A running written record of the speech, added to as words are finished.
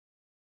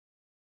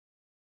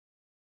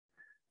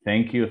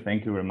Thank you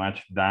very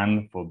much,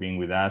 Dan, for being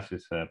with us.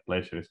 It's a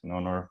pleasure, it's an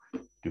honor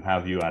to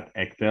have you at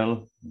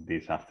ECTEL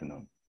this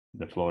afternoon.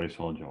 The floor is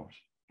all yours.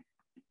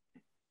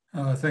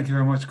 Thank you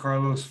very much,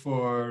 Carlos,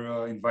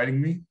 for inviting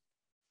me.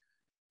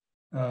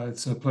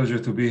 It's a pleasure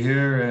to be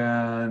here.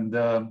 And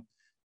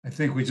I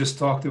think we just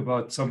talked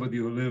about somebody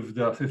who lived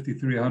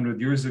 5,300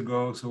 years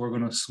ago. So we're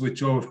going to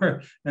switch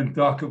over and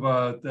talk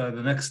about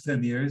the next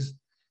 10 years.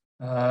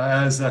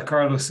 As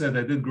Carlos said,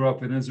 I did grow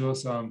up in Israel,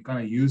 so I'm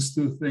kind of used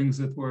to things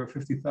that were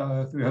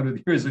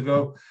 5,300 years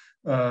ago.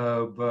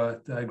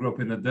 But I grew up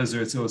in the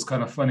desert, so it was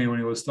kind of funny when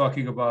he was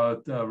talking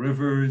about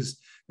rivers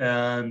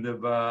and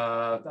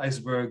about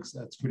icebergs.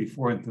 That's pretty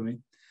foreign to me.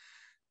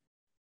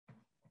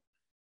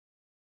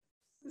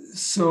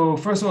 So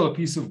first of all, a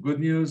piece of good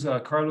news.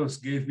 Carlos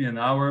gave me an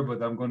hour,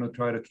 but I'm going to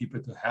try to keep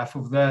it to half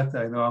of that.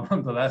 I know I'm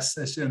on the last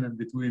session and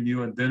between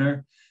you and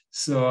dinner,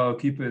 so I'll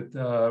keep it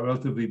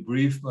relatively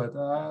brief. But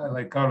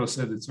like Carlos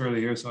said, it's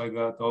early here, so I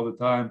got all the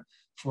time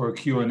for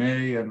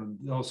Q&A, and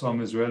also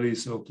I'm Israeli,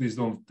 so please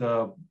don't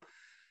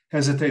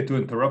hesitate to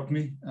interrupt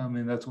me. I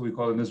mean, that's what we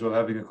call in Israel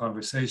having a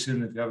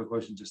conversation. If you have a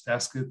question, just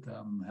ask it.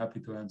 I'm happy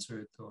to answer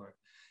it or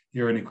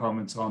hear any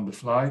comments on the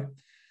fly.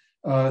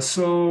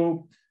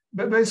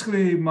 But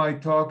basically, my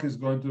talk is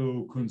going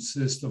to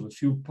consist of a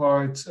few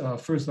parts.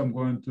 First, I'm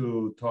going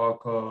to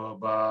talk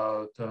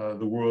about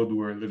the world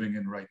we're living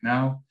in right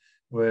now,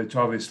 which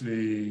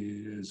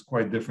obviously is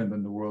quite different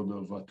than the world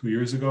of 2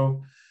 years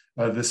ago.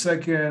 The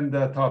second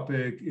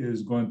topic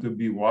is going to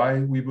be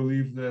why we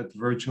believe that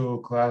virtual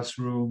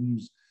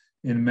classrooms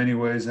in many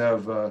ways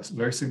have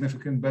very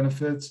significant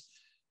benefits.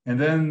 And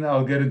then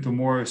I'll get into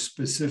more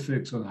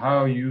specifics on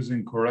how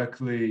using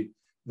correctly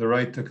the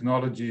right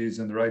technologies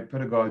and the right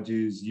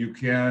pedagogies, you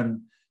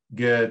can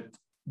get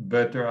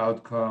better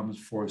outcomes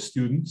for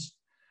students.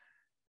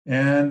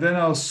 And then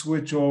I'll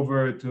switch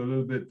over to a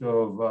little bit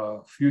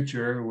of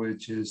future,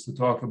 which is to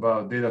talk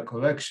about data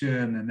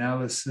collection,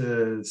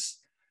 analysis.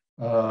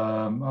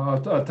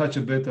 I'll touch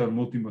a bit on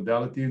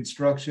multimodality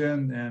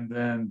instruction, and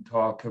then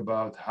talk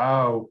about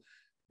how,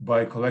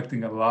 by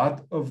collecting a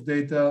lot of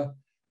data,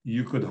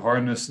 you could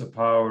harness the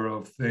power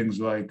of things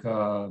like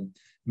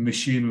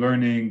machine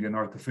learning and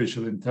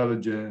artificial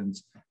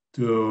intelligence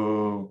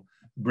to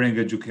bring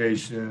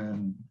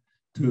education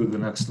to the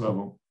next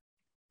level.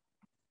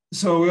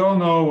 So we all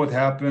know what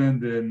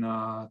happened in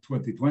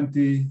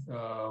 2020.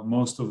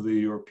 Most of the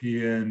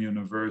European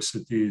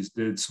universities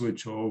did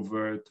switch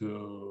over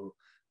to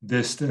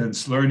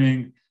distance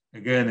learning.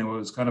 Again, it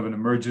was kind of an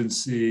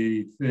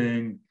emergency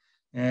thing.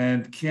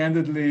 And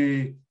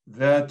candidly,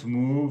 that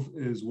move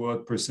is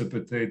what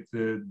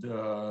precipitated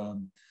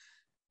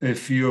a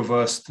few of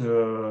us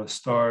to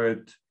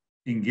start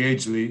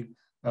Engageli.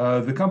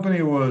 The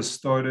company was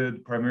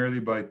started primarily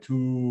by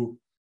two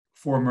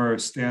former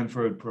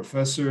Stanford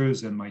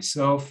professors and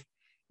myself.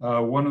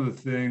 One of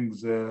the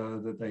things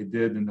that I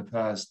did in the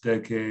past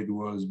decade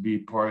was be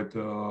part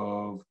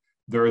of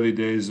the early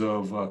days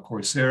of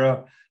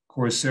Coursera.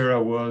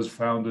 Coursera was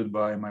founded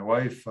by my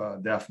wife,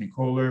 Daphne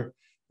Kohler,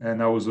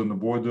 and I was on the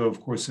board of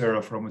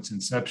Coursera from its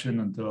inception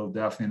until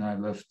Daphne and I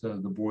left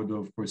the board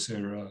of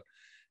Coursera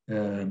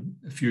a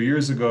few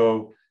years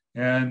ago.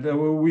 And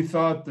we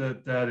thought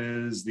that that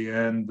is the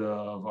end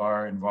of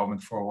our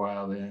involvement for a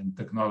while in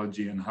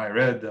technology and higher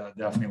ed.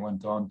 Daphne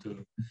went on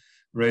to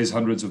raise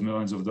hundreds of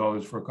millions of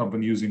dollars for a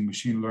company using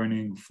machine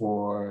learning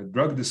for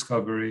drug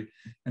discovery.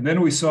 And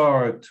then we saw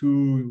our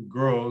two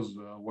girls,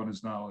 one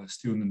is now a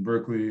student in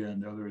Berkeley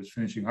and the other is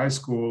finishing high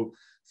school,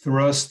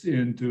 thrust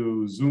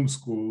into Zoom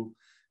school.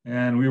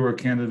 And we were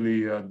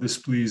candidly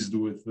displeased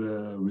with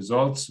the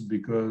results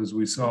because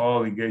we saw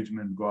all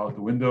engagement go out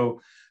the window.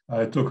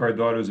 It took our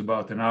daughters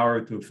about an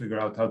hour to figure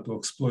out how to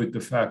exploit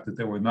the fact that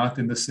they were not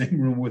in the same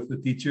room with the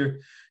teacher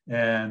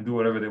and do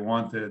whatever they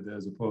wanted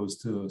as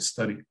opposed to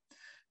study.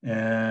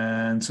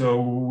 And so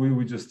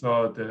we just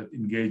thought that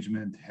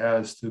engagement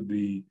has to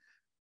be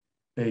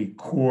a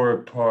core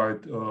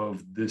part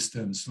of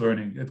distance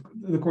learning.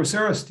 The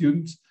Coursera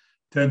students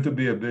tend to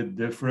be a bit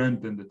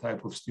different than the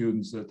type of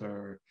students that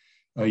are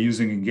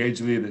using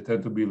Engageli. They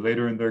tend to be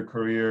later in their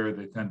career.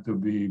 They tend to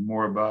be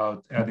more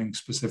about adding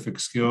specific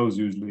skills,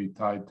 usually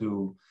tied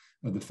to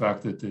the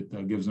fact that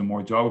it gives them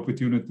more job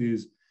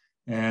opportunities.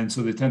 And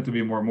so they tend to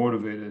be more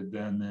motivated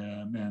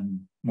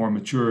and more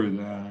mature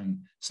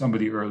than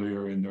somebody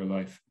earlier in their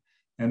life.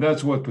 And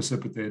that's what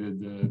precipitated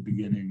the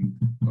beginning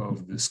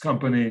of this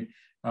company.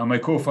 My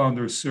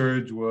co-founder,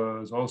 Serge,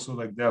 was also,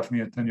 like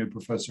Daphne, a tenured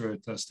professor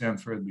at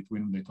Stanford.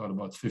 Between them, they taught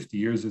about 50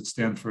 years at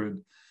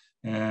Stanford.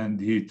 And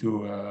he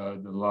too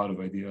had a lot of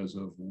ideas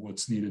of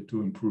what's needed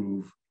to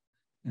improve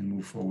and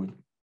move forward.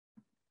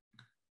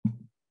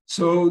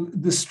 So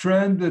this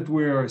trend that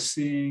we are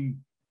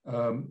seeing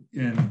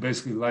in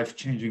basically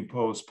life-changing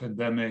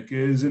post-pandemic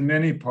is in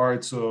many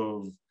parts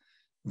of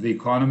the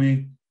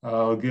economy.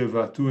 I'll give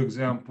two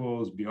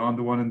examples beyond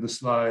the one in the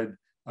slide.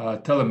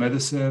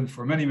 Telemedicine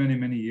for many, many,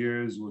 many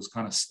years was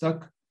kind of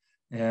stuck.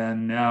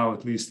 And now,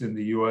 at least in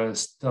the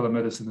US,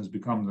 telemedicine has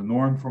become the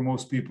norm for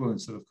most people.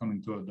 Instead of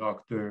coming to a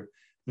doctor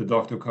the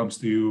doctor comes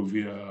to you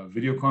via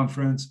video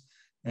conference.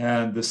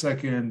 And the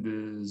second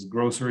is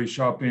grocery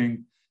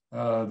shopping.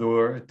 There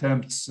were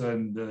attempts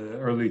in the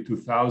early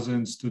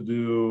 2000s to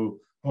do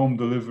home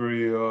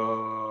delivery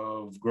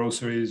of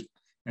groceries,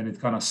 and it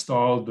kind of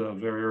stalled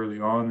very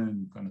early on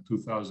in kind of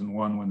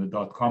 2001 when the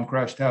dot-com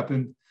crash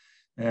happened.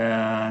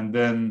 And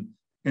then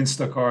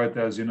Instacart,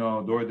 as you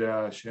know,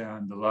 DoorDash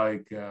and the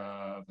like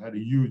had a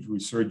huge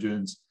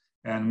resurgence,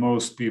 and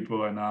most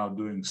people are now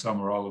doing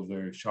some or all of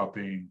their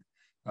shopping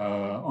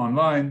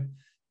online.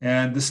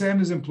 And the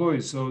same as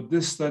employees. So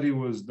this study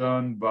was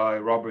done by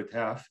Robert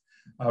Half.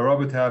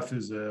 Robert Half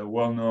is a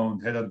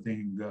well-known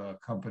headhunting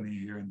company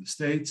here in the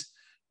States.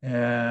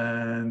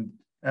 And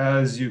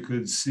as you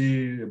could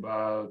see,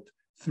 about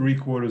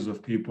 3/4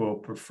 of people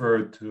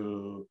prefer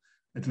to,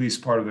 at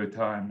least part of their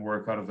time,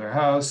 work out of their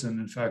house. And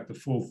in fact, the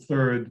full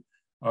third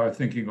are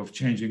thinking of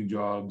changing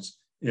jobs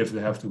if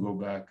they have to go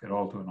back at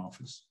all to an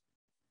office.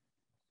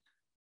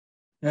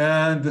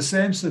 And the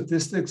same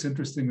statistics,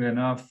 interestingly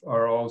enough,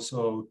 are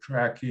also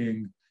tracking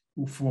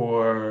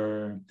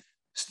for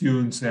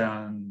students.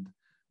 And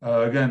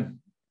again,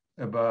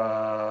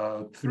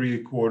 about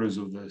 3/4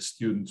 of the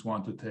students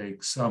want to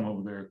take some of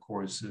their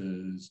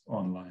courses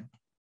online.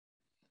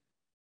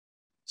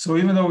 So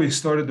even though we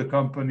started the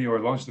company or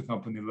launched the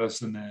company less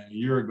than a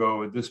year ago,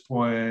 at this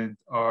point,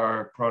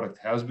 our product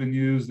has been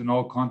used in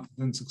all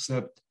continents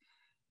except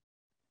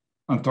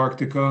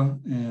Antarctica.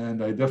 And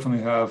I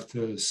definitely have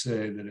to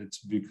say that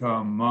it's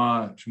become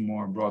much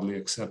more broadly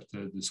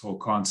accepted, this whole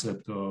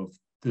concept of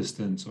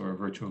distance or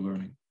virtual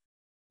learning.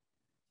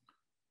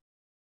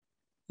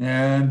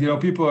 And,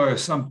 people are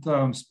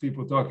sometimes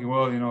talking,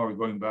 well,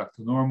 we're going back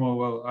to normal.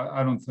 Well,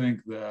 I don't think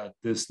that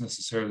this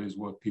necessarily is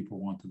what people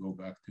want to go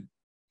back to.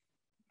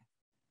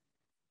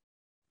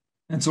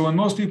 And so when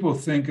most people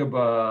think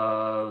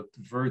about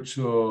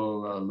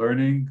virtual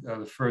learning,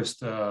 the first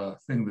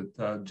thing that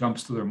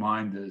jumps to their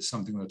mind is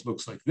something that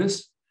looks like this,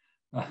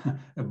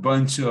 a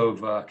bunch of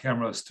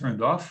cameras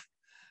turned off.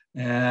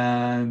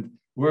 And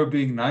we're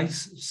being nice.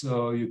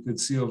 So you could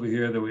see over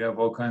here that we have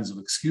all kinds of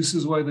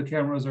excuses why the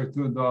cameras are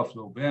turned off: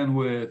 low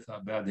bandwidth,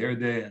 a bad hair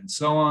day, and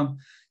so on.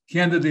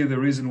 Candidly, the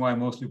reason why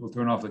most people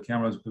turn off the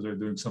cameras is because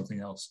they're doing something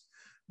else.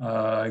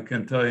 I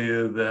can tell you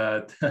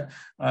that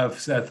I've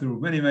sat through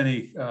many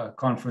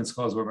conference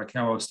calls where my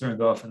camera was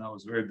turned off and I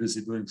was very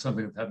busy doing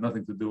something that had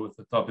nothing to do with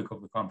the topic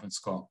of the conference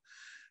call.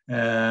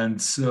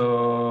 And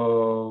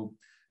so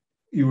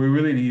we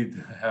really need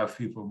to have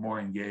people more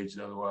engaged.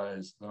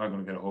 Otherwise, they're not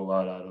going to get a whole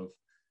lot out of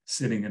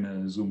sitting in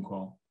a Zoom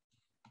call.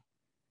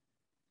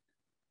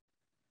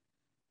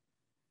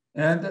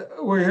 And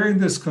we're hearing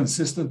this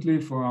consistently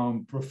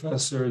from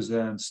professors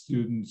and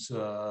students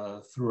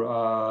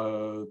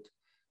throughout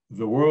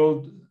the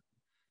world.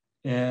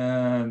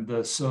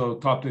 And so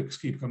topics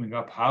keep coming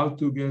up: how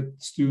to get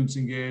students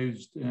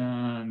engaged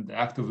and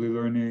actively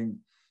learning.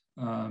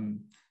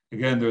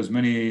 Again, there's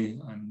many,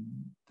 and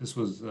this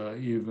was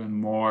even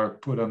more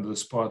put under the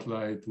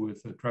spotlight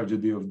with the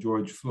tragedy of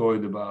George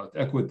Floyd, about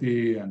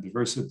equity and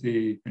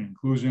diversity and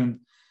inclusion.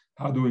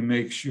 How do we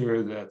make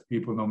sure that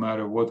people, no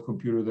matter what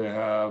computer they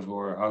have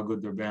or how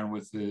good their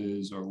bandwidth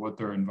is or what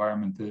their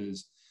environment is,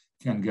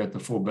 can get the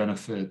full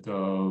benefit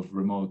of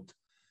remote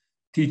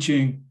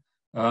teaching?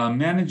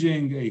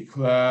 Managing a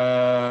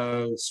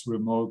class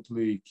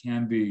remotely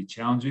can be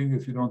challenging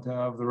if you don't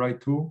have the right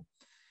tool.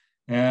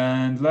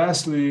 And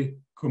lastly,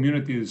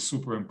 community is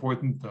super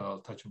important.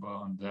 I'll touch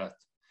upon that.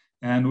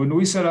 And when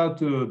we set out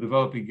to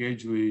develop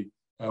Engageli,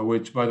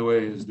 which, by the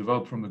way, is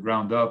developed from the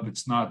ground up,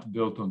 it's not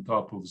built on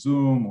top of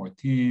Zoom or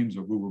Teams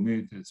or Google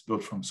Meet. It's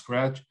built from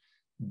scratch.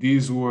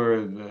 These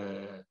were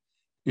the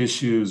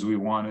issues we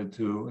wanted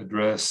to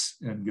address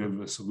and give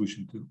a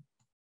solution to.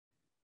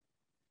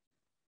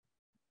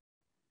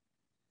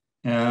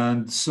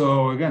 And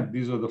so again,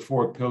 these are the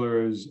 4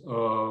 pillars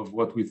of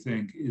what we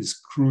think is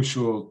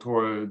crucial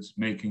towards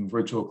making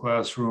virtual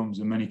classrooms,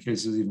 in many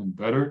cases, even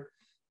better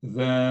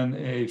than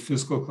a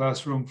physical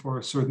classroom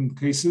for certain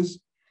cases.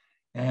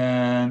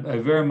 And I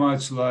very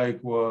much like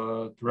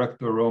what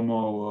Director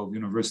Romo of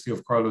University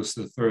of Carlos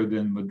III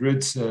in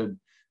Madrid said,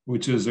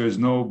 which is there's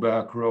no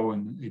back row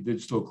in a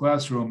digital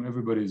classroom.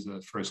 Everybody's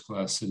a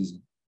first-class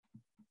citizen.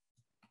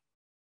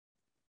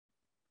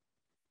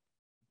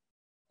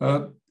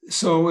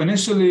 So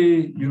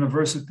initially,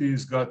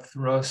 universities got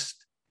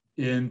thrust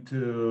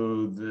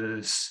into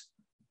this,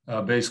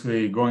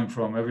 basically going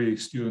from every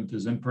student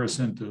is in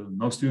person to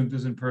no student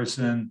is in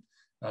person.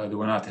 They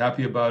were not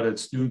happy about it.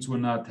 Students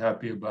were not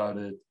happy about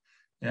it.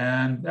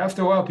 And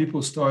after a while,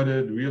 people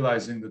started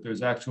realizing that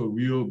there's actual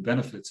real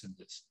benefits in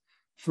this.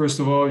 First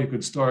of all, you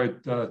could start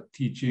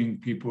teaching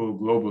people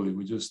globally.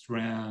 We just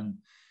ran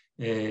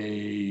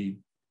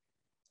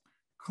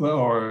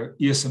or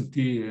ESMT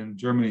in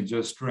Germany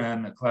just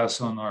ran a class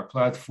on our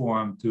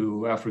platform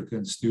to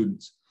African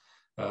students.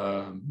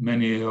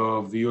 Many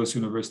of the US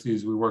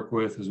universities we work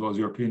with, as well as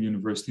European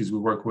universities we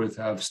work with,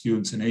 have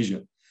students in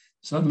Asia.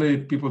 Suddenly,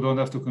 people don't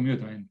have to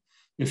commute. I mean,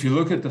 if you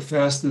look at the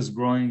fastest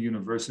growing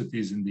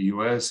universities in the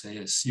US,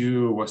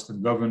 ASU,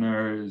 Western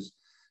Governors,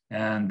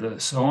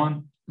 and so on.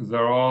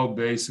 They're all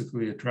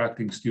basically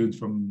attracting students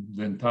from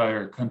the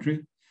entire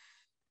country,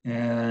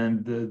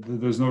 and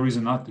there's no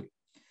reason not to.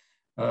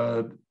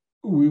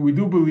 We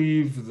do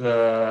believe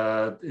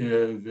that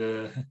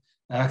the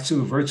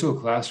actual virtual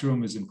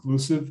classroom is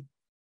inclusive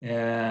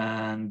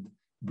and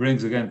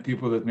brings, again,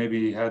 people that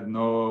maybe had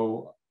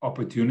no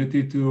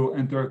opportunity to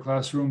enter a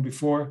classroom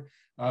before.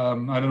 I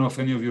don't know if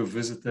any of you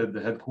visited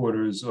the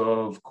headquarters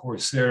of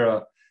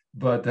Coursera,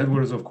 but the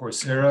headquarters of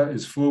Coursera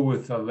is full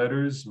with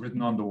letters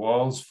written on the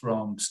walls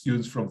from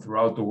students from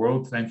throughout the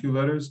world, thank you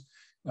letters,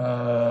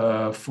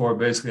 for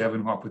basically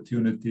having an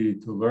opportunity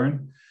to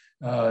learn.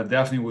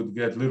 Daphne would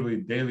get literally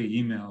daily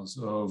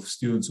emails of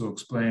students who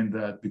explained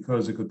that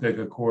because they could take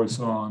a course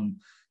on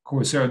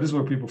Coursera, these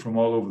were people from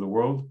all over the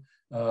world,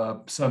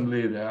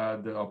 suddenly they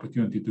had the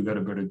opportunity to get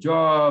a better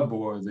job,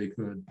 or they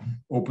could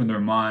open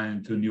their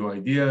mind to new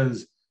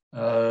ideas.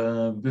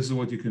 This is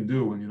what you can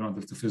do when you don't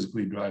have to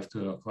physically drive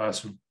to a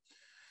classroom.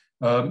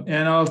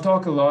 And I'll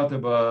talk a lot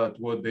about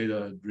what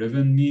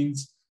data-driven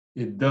means.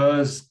 It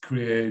does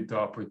create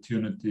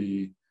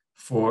opportunity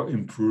for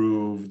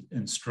improved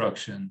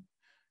instruction.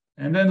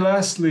 And then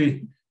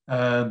lastly,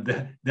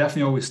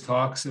 Daphne always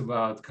talks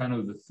about kind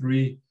of the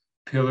three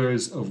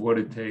pillars of what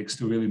it takes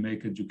to really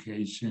make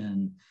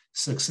education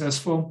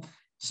successful.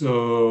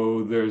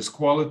 So there's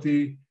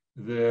quality,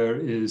 there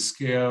is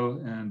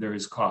scale, and there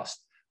is cost.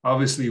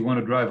 Obviously, you want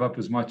to drive up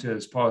as much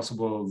as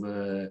possible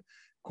the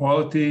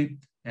quality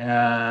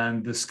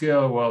and the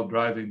scale while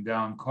driving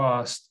down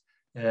cost.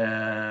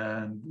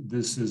 And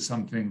this is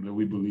something that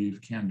we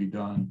believe can be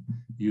done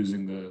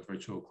using the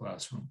virtual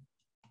classroom.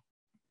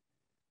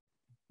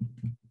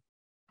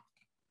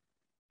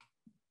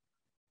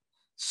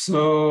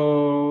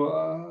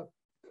 So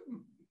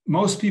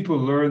most people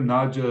learn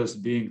not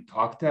just being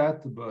talked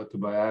at, but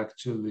by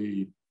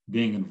actually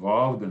being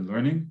involved and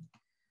learning.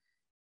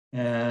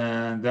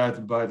 And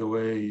that, by the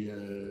way,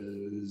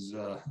 is,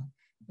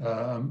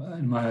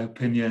 in my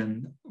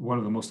opinion, one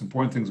of the most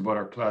important things about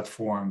our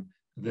platform,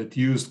 that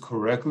used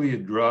correctly,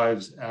 it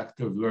drives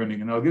active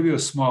learning. And I'll give you a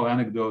small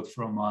anecdote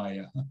from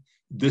my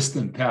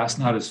distant past,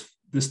 not as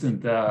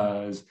distant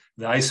as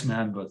the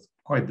Iceman, but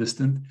quite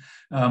distant.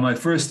 My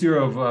first year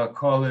of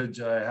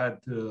college, I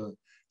had to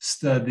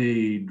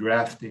study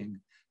drafting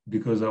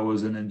because I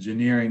was an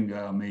engineering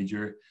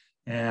major.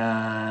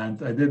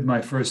 And I did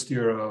my first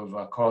year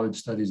of college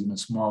studies in a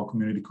small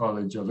community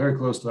college, very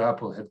close to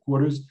Apple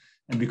headquarters.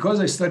 And because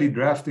I studied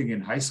drafting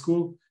in high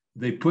school,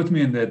 they put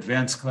me in the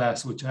advanced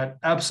class, which I had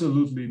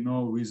absolutely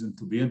no reason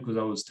to be in because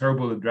I was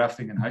terrible at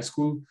drafting in high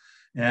school.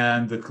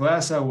 And the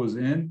class I was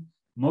in,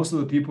 most of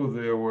the people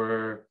there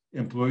were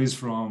employees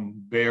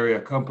from Bay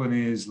Area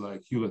companies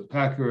like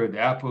Hewlett-Packard,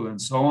 Apple,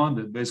 and so on,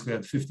 that basically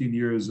had 15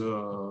 years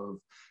of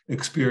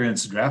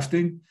experience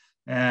drafting.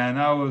 And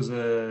I was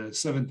a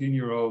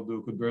 17-year-old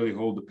who could barely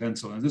hold a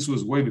pencil. And this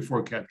was way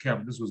before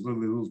CAD-CAM. This was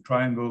literally little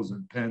triangles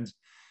and pens,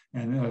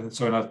 and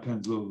sorry, not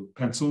pens, little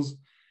pencils.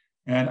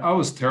 And I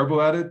was terrible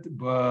at it,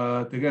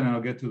 but again, I'll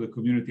get to the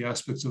community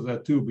aspects of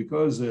that too,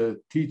 because the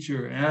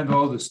teacher and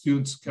all the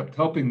students kept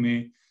helping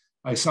me.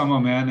 I somehow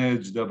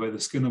managed by the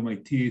skin of my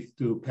teeth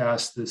to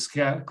pass this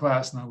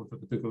class, not with a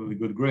particularly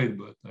good grade,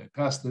 but I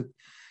passed it.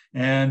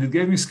 And it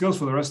gave me skills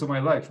for the rest of my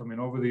life. I mean,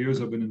 over the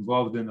years, I've been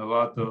involved in a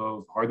lot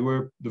of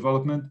hardware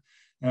development.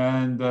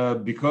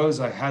 And because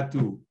I had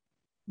to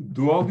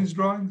do all these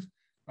drawings,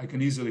 I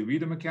can easily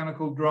read a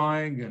mechanical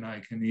drawing, and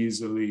I can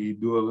easily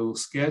do a little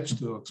sketch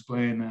to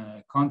explain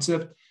a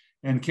concept.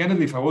 And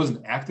candidly, if I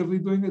wasn't actively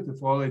doing it,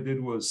 if all I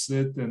did was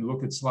sit and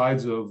look at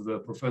slides of the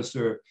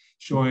professor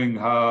showing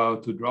how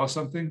to draw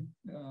something,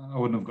 I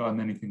wouldn't have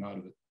gotten anything out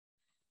of it.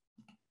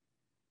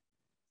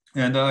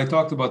 And I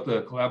talked about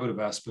the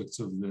collaborative aspects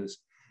of this.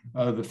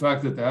 The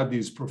fact that I had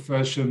these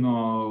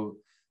professional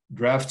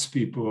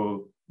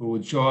draftspeople who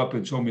would show up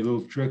and show me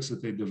little tricks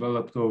that they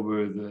developed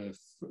over the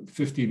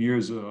 15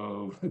 years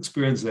of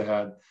experience they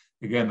had,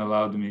 again,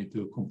 allowed me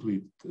to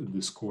complete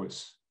this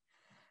course.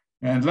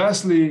 And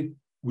lastly,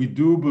 we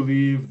do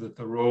believe that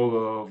the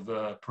role of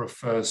the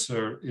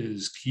professor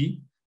is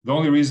key. The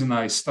only reason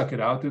I stuck it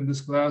out in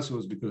this class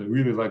was because I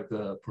really liked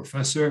the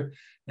professor,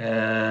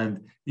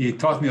 and he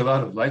taught me a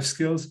lot of life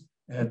skills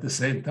at the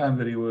same time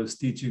that he was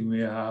teaching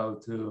me how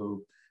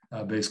to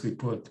basically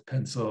put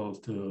pencil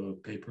to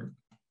paper.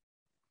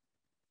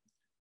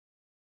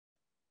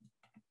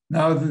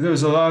 Now,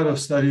 there's a lot of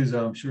studies,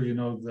 I'm sure you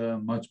know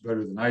them much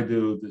better than I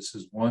do. This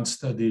is one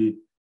study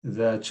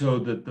that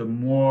showed that the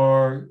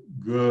more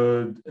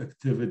good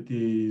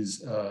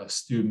activities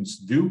students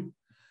do,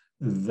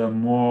 the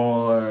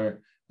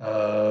more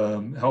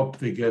help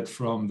they get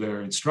from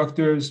their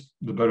instructors,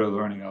 the better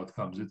learning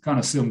outcomes. It kind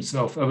of seems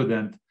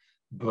self-evident,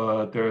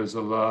 but there's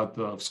a lot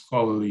of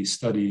scholarly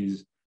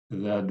studies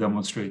that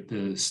demonstrate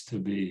this to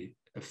be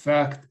a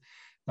fact.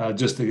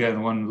 Just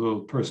again, one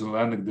little personal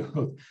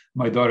anecdote.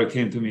 My daughter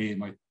came to me,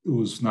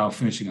 who's now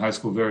finishing high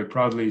school, very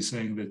proudly,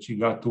 saying that she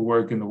got to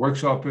work in the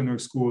workshop in her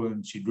school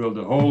and she drilled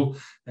a hole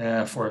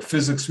for a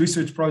physics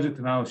research project.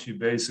 And now she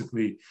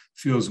basically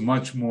feels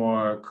much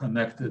more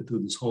connected to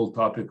this whole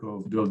topic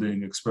of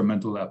building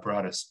experimental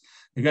apparatus.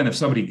 Again, if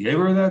somebody gave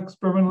her that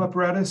experimental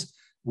apparatus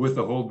with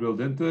a hole drilled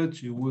into it,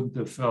 she wouldn't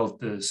have felt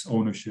this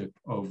ownership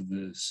of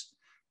this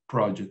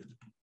project.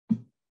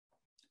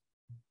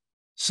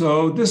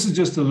 So this is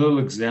just a little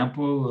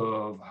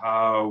example of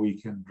how we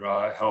can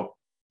help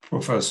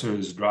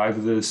professors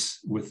drive this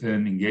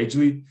within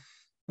Engageli.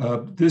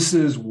 This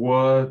is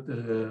what,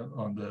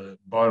 on the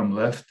bottom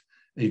left,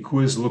 a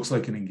quiz looks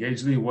like in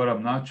Engageli. What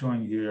I'm not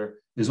showing here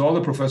is all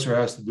the professor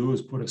has to do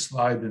is put a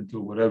slide into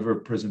whatever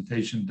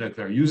presentation deck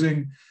they're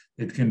using.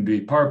 It can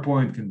be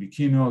PowerPoint, can be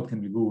Keynote, can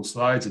be Google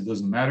Slides, it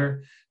doesn't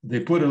matter. They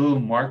put a little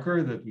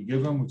marker that we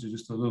give them, which is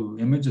just a little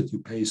image that you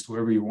paste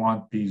wherever you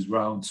want these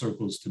round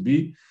circles to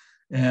be.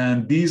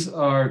 And these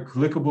are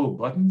clickable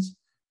buttons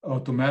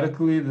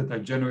automatically that are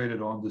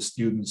generated on the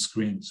student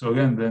screen. So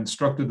again, the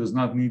instructor does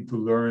not need to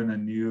learn a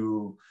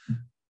new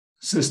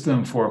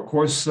system for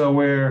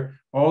courseware.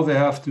 All they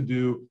have to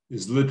do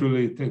is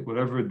literally take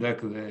whatever deck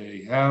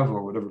they have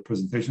or whatever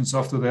presentation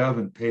software they have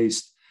and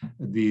paste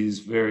these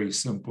very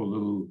simple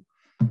little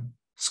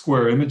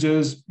square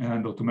images,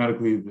 and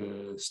automatically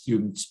the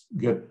students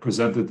get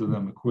presented to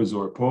them a quiz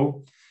or a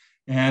poll.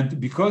 And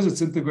because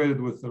it's integrated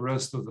with the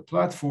rest of the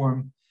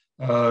platform,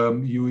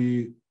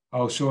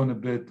 I'll show in a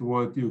bit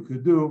what you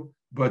could do,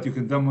 but you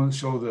can then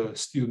show the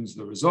students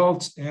the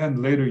results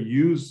and later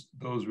use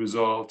those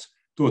results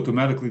to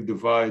automatically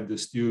divide the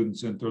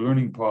students into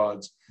learning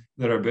pods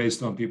that are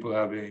based on people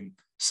having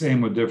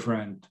same or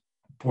different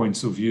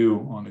points of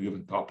view on a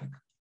given topic.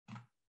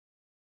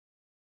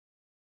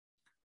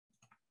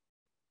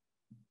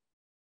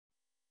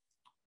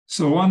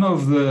 So one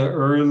of the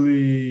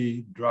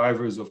early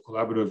drivers of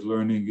collaborative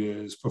learning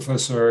is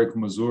Professor Eric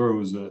Mazur,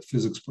 who's a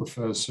physics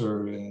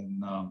professor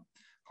in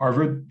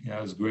Harvard. He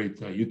has great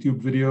YouTube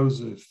videos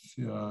if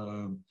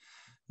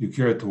you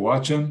care to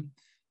watch him.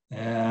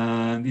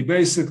 And he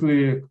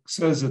basically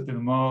says that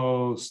in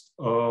most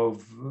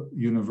of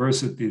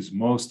universities,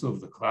 most of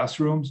the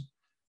classrooms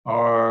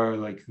are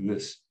like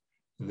this.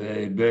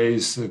 They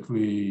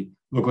basically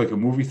look like a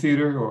movie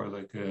theater or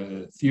like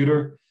a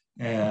theater.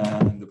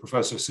 And the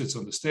professor sits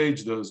on the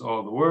stage, does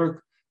all the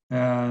work,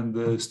 and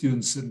the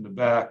students sit in the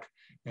back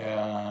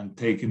and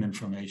take in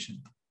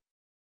information.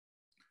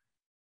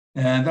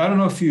 And I don't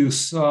know if you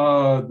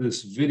saw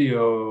this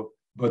video,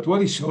 but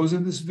what he shows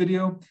in this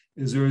video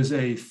is there is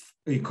a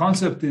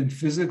concept in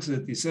physics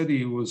that he said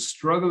he was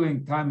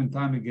struggling time and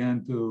time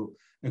again to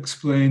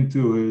explain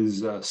to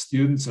his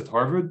students at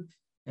Harvard.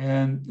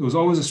 And it was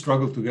always a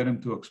struggle to get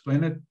him to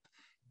explain it.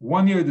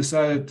 One year he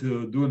decided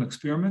to do an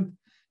experiment,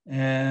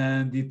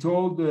 and he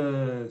told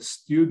the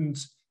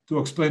students to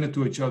explain it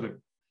to each other.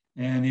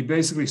 And he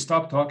basically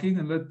stopped talking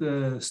and let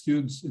the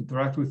students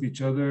interact with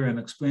each other and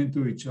explain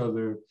to each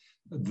other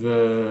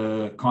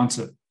the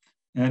concept.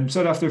 And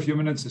said after a few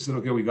minutes, they said,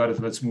 okay, we got it,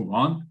 let's move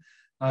on.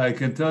 I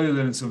can tell you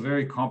that in some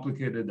very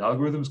complicated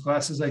algorithms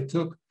classes I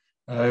took,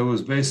 it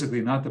was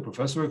basically not the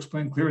professor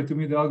explained clearly to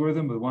me the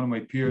algorithm, but one of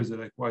my peers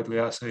that I quietly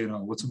asked, hey,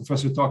 what's the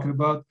professor talking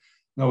about?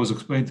 That was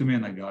explained to me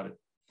and I got it.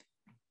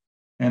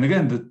 And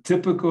again, the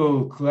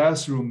typical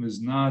classroom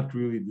is not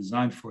really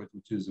designed for it,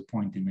 which is the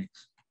point he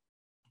makes.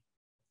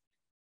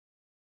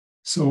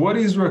 So what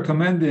he's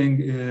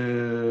recommending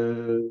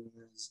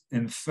is,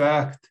 in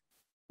fact,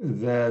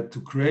 that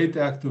to create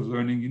active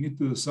learning, you need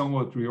to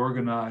somewhat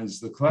reorganize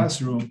the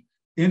classroom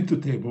into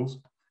tables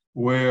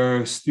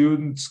where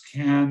students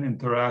can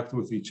interact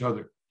with each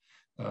other.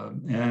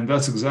 And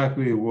that's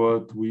exactly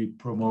what we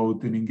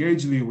promote in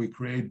Engageli. We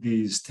create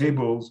these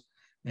tables,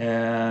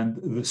 and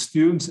the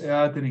students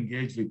at an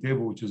Engageli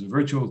table, which is a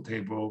virtual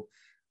table,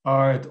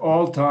 are at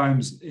all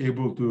times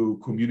able to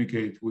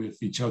communicate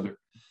with each other.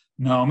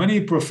 Now,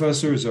 many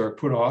professors are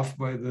put off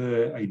by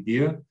the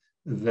idea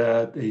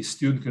that a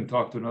student can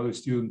talk to another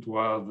student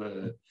while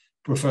the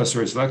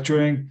professor is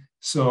lecturing.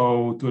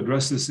 So to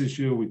address this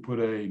issue, we put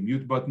a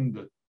mute button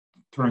that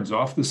turns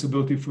off this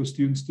ability for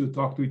students to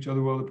talk to each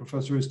other while the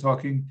professor is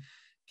talking.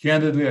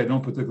 Candidly, I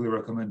don't particularly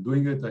recommend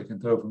doing it. I can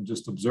tell from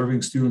just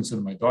observing students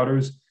and my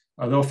daughters,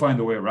 they'll find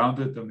a way around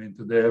it. I mean,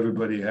 today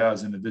everybody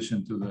has, in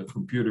addition to the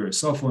computer, a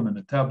cell phone and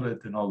a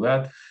tablet and all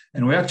that.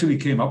 And we actually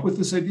came up with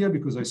this idea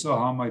because I saw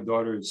how my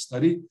daughters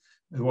study.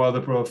 And while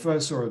the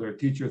professor or their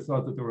teacher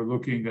thought that they were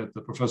looking at the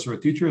professor or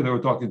teacher, they were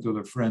talking to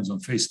their friends on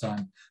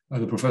FaceTime.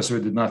 The professor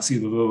did not see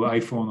the little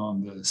iPhone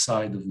on the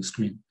side of the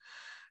screen.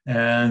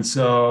 And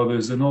so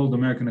there's an old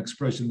American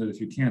expression that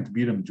if you can't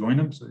beat them, join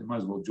them. So you might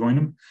as well join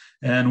them.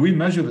 And we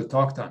measure the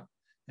talk time.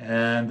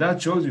 And that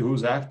shows you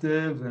who's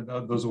active. And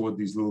those are what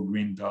these little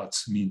green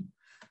dots mean.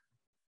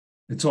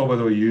 It's all, by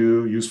the way,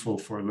 useful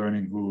for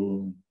learning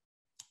who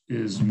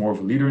is more of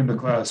a leader in the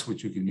class,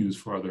 which you can use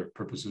for other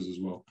purposes as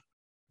well.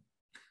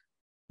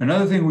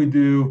 Another thing we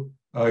do,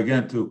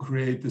 again, to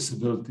create this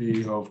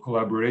ability of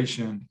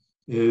collaboration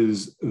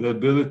is the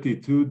ability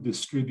to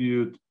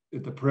distribute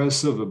at the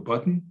press of a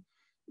button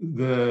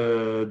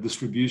the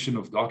distribution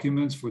of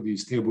documents for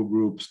these table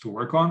groups to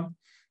work on.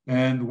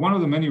 And one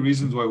of the many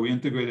reasons why we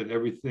integrated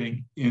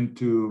everything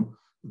into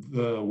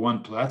the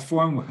one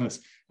platform was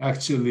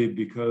actually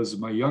because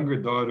my younger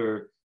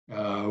daughter,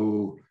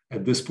 who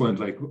at this point,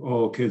 like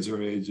all kids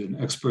her age, an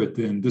expert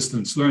in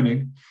distance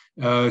learning,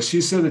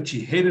 she said that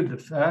she hated the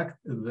fact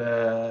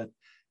that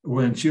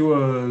when she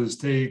was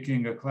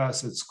taking a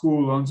class at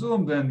school on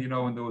Zoom, then,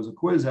 when there was a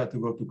quiz, had to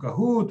go to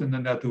Kahoot, and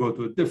then had to go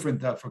to a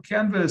different tab for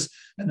Canvas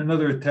and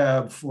another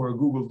tab for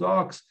Google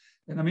Docs.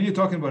 And I mean, you're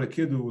talking about a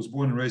kid who was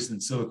born and raised in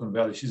Silicon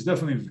Valley. She's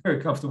definitely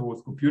very comfortable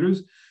with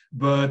computers,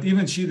 but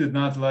even she did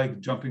not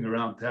like jumping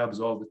around tabs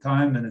all the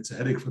time. And it's a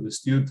headache for the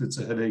student. It's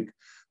a headache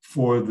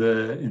for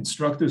the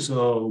instructor.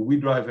 So we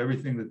drive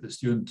everything that the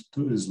student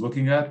is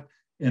looking at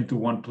into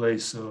one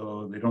place,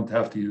 so they don't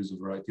have to use a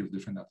variety of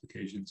different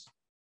applications.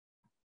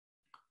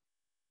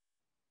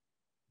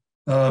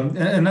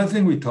 Another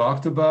thing we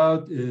talked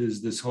about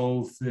is this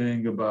whole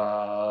thing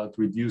about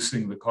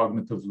reducing the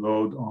cognitive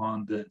load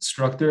on the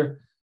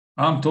instructor.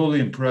 I'm totally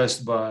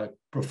impressed by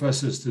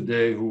professors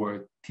today who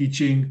are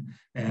teaching,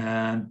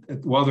 and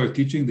while they're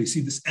teaching, they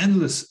see this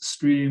endless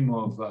stream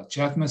of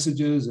chat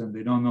messages, and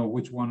they don't know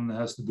which one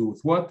has to do with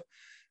what.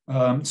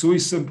 So we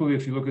simply,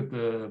 if you look at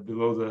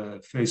below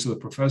the face of the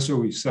professor,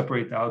 we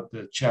separate out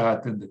the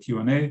chat and the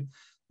Q&A.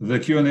 The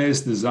Q&A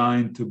is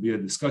designed to be a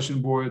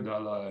discussion board, a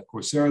la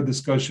Coursera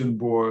discussion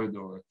board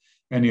or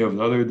any of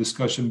the other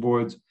discussion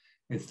boards.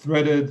 It's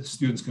threaded.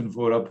 Students can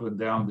vote up and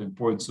down the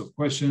importance of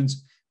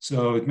questions.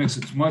 So it makes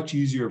it much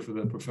easier for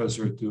the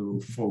professor to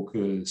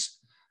focus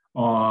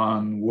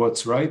on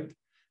what's right,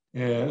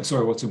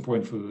 what's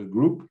important for the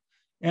group.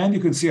 And you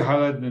can see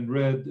highlighted in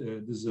red,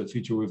 this is a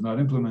feature we've not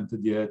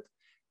implemented yet.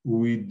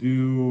 We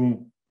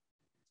do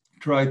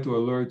try to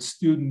alert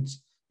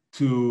students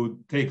to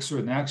take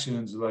certain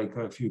actions, like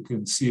if you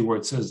can see where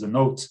it says the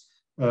notes,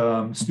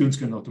 students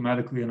can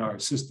automatically in our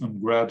system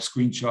grab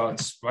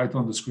screenshots, write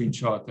on the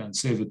screenshot and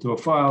save it to a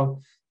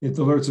file. It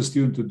alerts a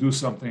student to do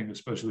something,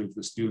 especially if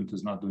the student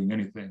is not doing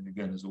anything,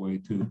 again, as a way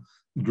to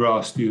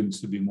draw students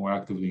to be more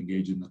actively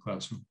engaged in the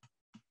classroom.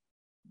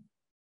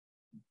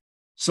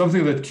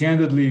 Something that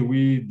candidly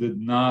we did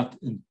not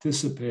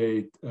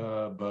anticipate,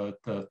 but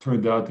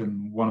turned out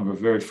in one of our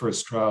very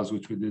first trials,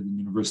 which we did in the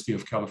University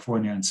of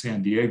California in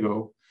San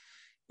Diego,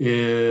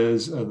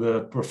 is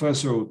the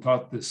professor who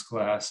taught this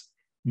class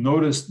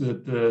noticed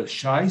that the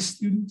shy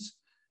students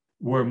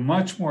were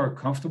much more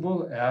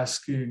comfortable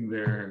asking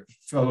their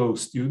fellow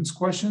students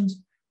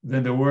questions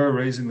than they were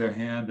raising their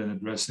hand and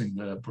addressing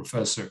the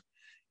professor.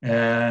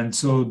 And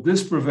so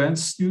this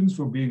prevents students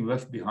from being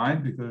left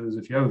behind, because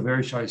if you have a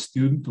very shy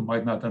student who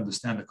might not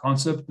understand a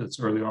concept that's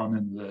early on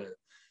in the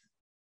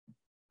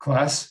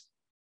class,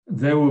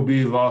 they will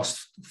be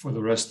lost for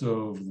the rest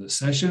of the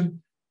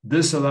session.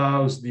 This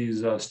allows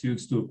these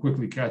students to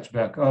quickly catch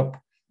back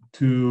up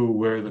to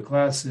where the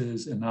class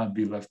is and not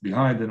be left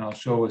behind. And I'll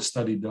show a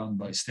study done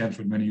by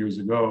Stanford many years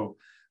ago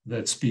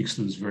that speaks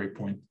to this very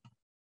point.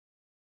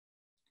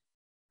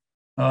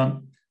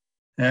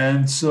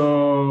 And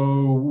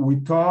so we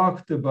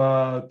talked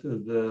about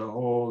the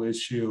whole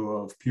issue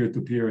of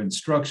peer-to-peer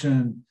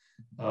instruction.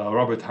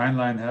 Robert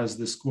Heinlein has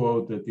this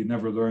quote that he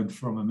never learned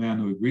from a man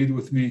who agreed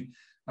with me.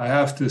 I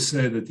have to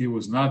say that he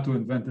was not who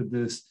invented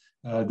this.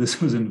 This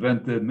was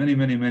invented many,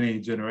 many, many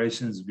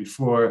generations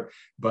before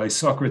by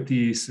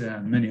Socrates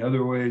and many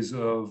other ways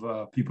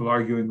of people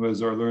arguing what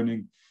is our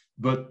learning,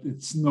 but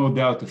it's no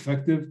doubt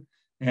effective.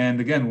 And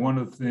again, one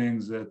of the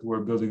things that we're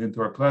building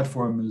into our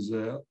platform is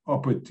an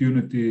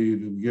opportunity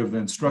to give the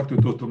instructor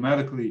to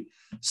automatically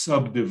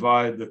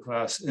subdivide the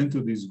class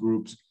into these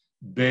groups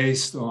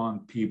based on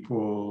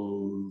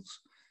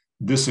people's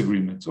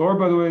disagreements. Or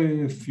by the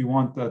way, if you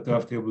want to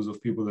have tables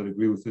of people that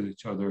agree with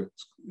each other,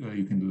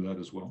 you can do that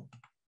as well.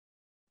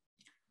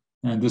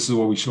 And this is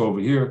what we show over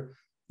here.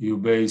 You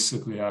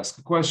basically ask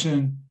a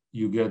question,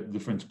 you get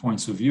different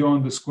points of view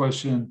on this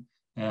question,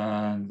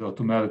 and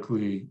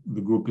automatically the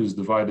group is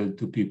divided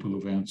to people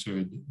who've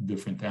answered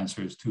different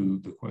answers to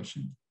the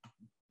question.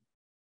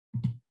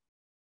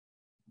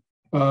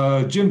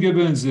 Jim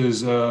Gibbons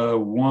is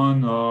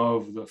one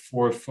of the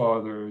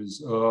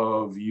forefathers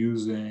of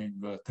using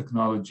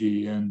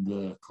technology in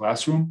the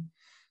classroom.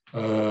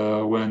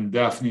 When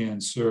Daphne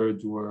and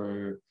Serge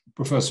were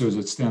professors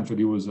at Stanford,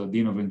 he was a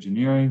dean of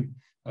engineering.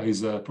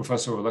 He's a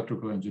professor of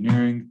electrical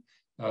engineering.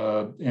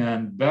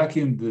 And back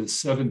in the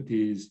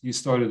 70s, he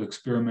started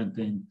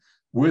experimenting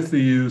with the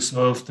use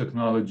of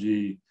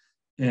technology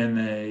in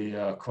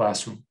a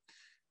classroom.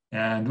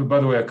 And by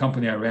the way, a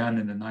company I ran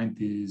in the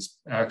 90s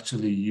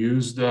actually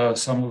used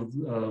some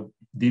of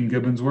Dean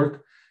Gibbons'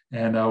 work.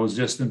 And I was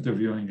just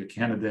interviewing a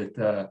candidate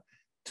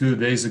 2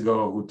 days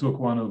ago who took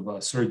one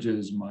of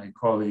Serge's, my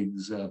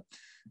colleagues,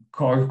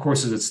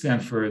 courses at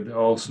Stanford,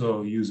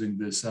 also using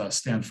this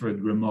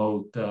Stanford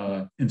remote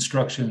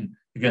instruction,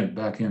 again,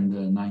 back in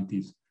the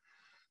 90s.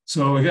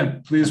 So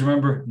again, please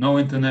remember, no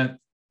internet,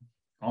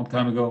 a long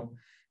time ago.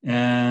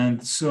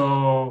 And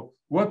so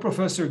what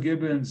Professor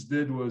Gibbons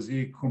did was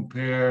he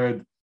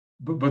compared,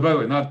 but by the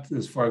way, not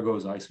as far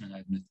goes Iceman,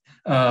 I admit.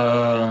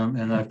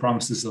 And I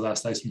promise this is the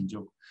last Iceman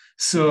joke.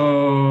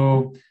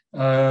 So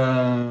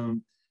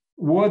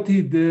what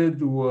he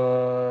did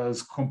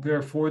was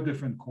compare 4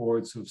 different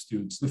cohorts of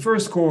students. The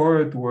first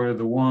cohort were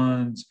the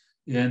ones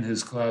in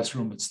his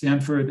classroom at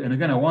Stanford. And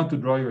again, I want to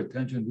draw your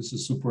attention, this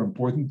is super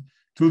important,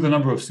 to the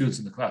number of students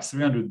in the class,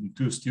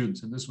 302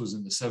 students, and this was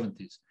in the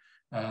 70s.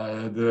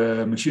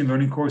 The machine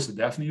learning course that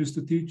Daphne used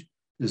to teach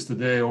is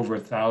today over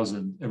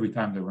 1,000 every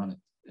time they run it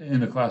in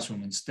the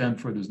classroom. And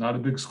Stanford is not a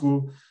big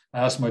school. I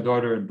asked my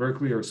daughter in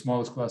Berkeley, her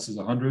smallest class is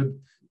 100,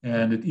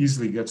 and it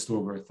easily gets to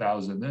over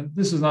 1,000. And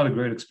this is not a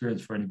great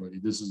experience for anybody.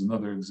 This is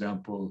another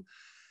example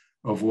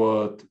of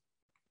what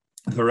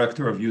the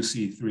rector of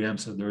UC3M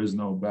said, there is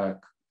no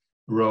back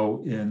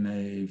row in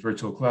a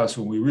virtual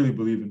classroom. We really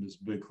believe in these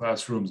big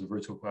classrooms. A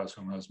virtual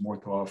classroom has more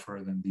to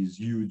offer than these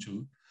huge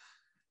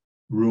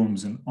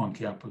rooms on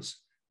campus.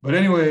 But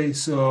anyway,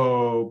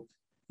 so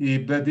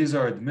these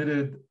are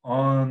admitted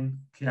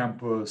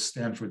on-campus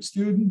Stanford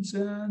students,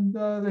 and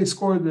they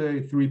scored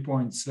a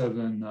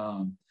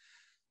 3.7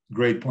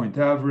 grade point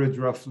average,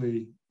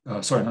 roughly.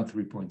 Sorry, not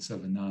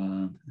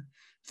 3.7,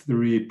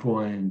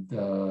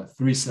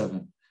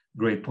 3.37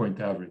 grade point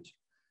average.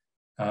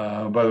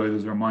 By the way,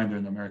 there's a reminder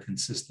in the American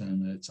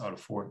system that it's out of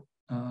 4.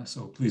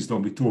 So please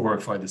don't be too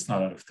horrified, it's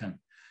not out of 10.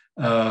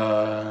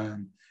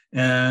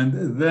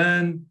 And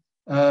then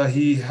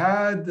he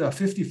had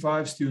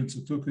 55 students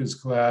who took his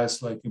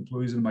class, like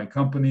employees in my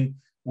company.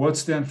 What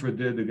Stanford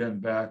did, again,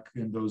 back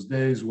in those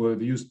days, were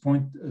they used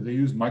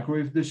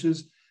microwave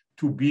dishes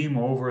to beam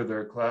over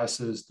their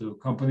classes to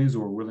companies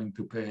who were willing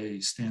to pay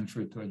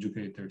Stanford to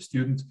educate their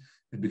students.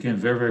 It became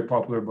very, very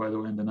popular, by the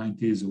way, in the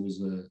 90s. It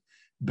was a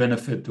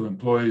benefit to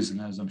employees. And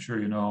as I'm sure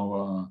you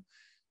know,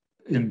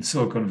 in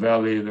Silicon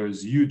Valley,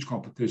 there's huge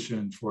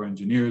competition for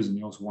engineers, and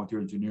you also want your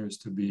engineers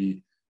to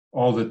be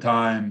all the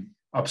time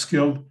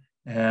upskilled.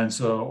 And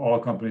so all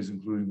companies,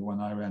 including the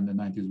one I ran in the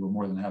 90s, were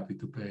more than happy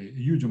to pay a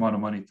huge amount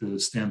of money to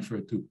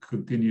Stanford to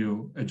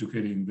continue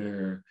educating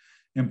their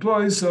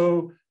employees.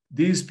 So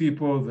these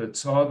people that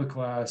saw the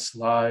class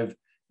live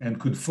and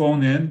could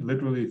phone in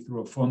literally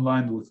through a phone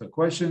line with a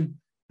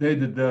question, they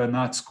did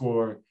not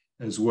score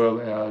as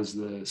well as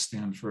the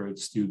Stanford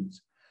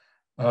students.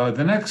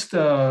 The next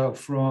third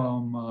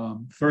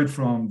from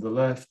the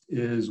left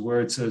is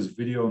where it says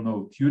video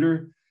no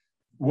tutor.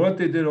 What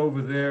they did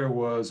over there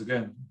was,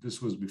 again,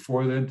 this was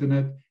before the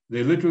internet,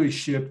 they literally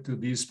shipped to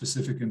these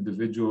specific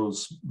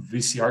individuals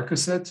VCR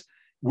cassettes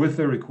with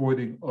a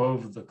recording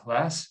of the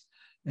class,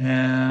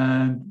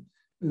 and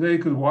they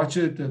could watch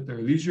it at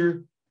their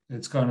leisure.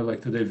 It's kind of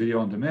like today, video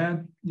on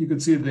demand. You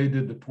could see they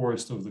did the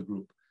poorest of the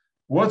group.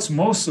 What's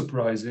most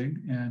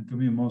surprising, and to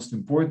me most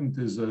important,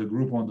 is a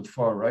group on the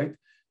far right.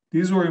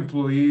 These were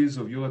employees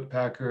of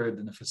Hewlett-Packard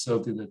in a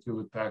facility that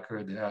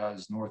Hewlett-Packard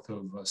has north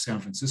of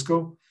San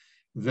Francisco,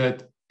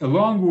 that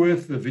along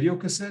with the video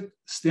cassette,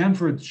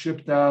 Stanford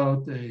shipped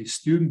out a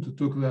student who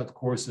took that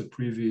course a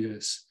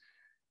previous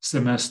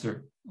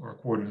semester or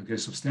quarter in the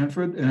case of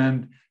Stanford.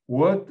 And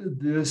what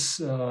this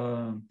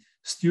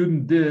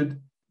student did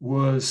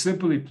was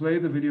simply play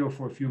the video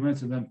for a few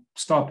minutes and then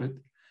stop it.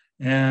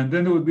 And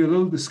then there would be a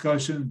little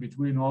discussion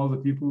between all the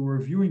people who were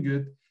viewing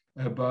it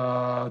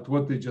about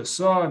what they just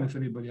saw. And if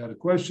anybody had a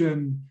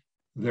question,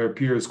 their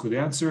peers could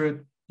answer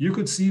it. You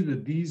could see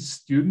that these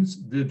students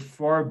did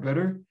far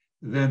better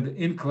than the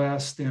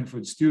in-class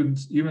Stanford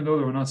students, even though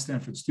they were not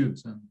Stanford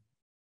students and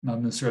not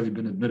necessarily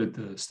been admitted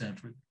to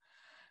Stanford.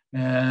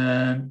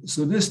 And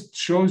so this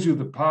shows you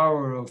the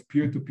power of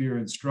peer-to-peer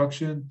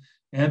instruction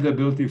and the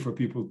ability for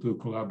people to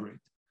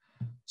collaborate.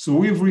 So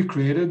we've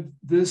recreated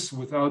this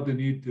without the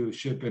need to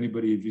ship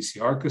anybody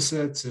VCR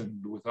cassettes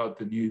and without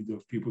the need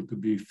of people to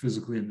be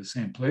physically in the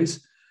same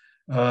place.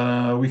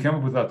 We came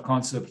up with that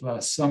concept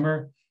last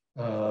summer,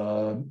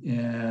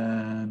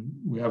 and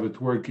we have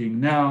it working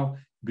now.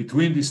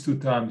 Between these two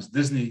times,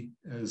 Disney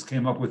has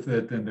came up with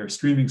it in their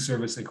streaming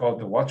service. They call it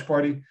the Watch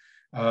Party.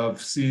 I've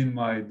seen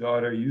my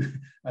daughter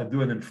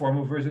do an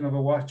informal version of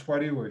a watch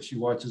party where she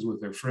watches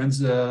with her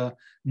friends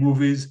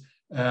movies.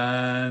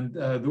 And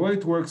the way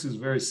it works is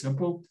very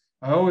simple.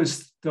 I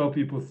always tell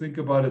people, think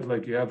about it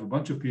like you have a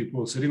bunch of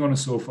people sitting on a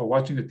sofa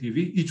watching a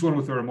TV, each one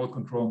with a remote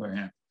control in their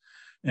hand.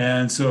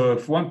 And so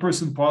if one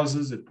person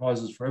pauses, it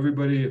pauses for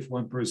everybody. If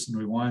one person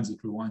rewinds,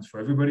 it rewinds for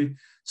everybody.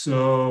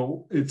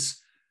 So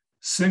it's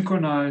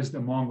synchronized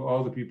among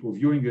all the people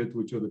viewing it,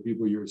 which are the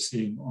people you're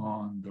seeing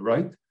on the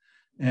right.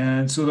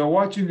 And so they're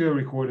watching a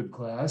recorded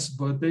class,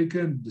 but they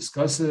can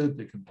discuss it,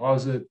 they can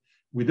pause it.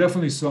 We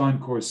definitely saw in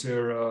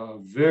Coursera a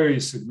very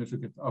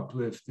significant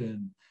uplift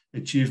in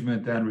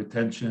achievement and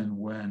retention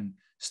when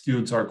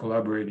students are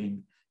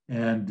collaborating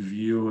and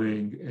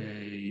doing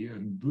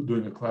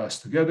a class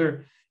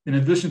together. In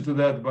addition to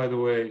that, by the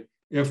way,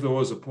 if there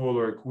was a poll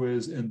or a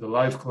quiz in the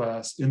live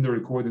class, in the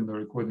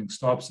recording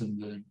stops, and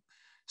the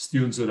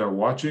students that are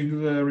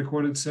watching the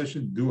recorded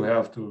session do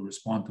have to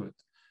respond to it.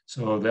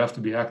 So they have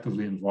to be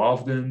actively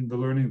involved in the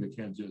learning. They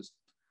can't just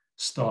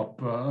stop,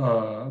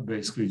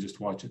 basically just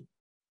watch it.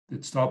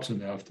 It stops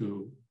and they have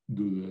to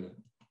do the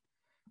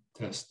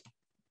test.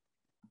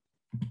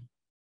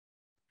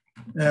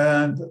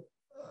 And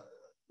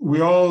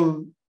we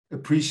all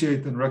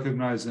appreciate and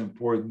recognize the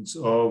importance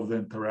of the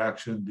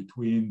interaction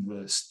between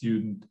the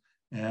student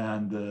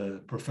and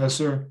the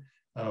professor.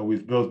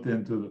 We've built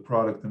into the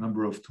product a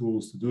number of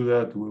tools to do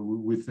that.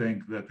 We think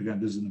that, again,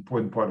 this is an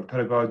important part of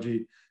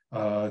pedagogy,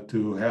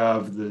 to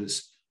have this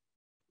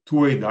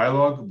two-way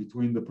dialogue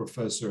between the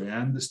professor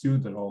and the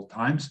student at all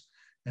times.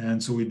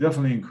 And so we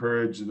definitely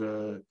encourage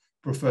the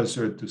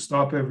professor to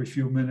stop every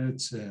few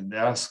minutes and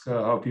ask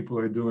how people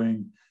are doing.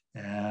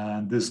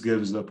 And this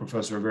gives the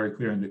professor a very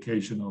clear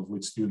indication of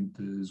which student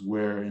is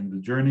where in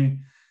the journey,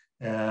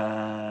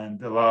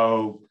 and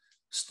allow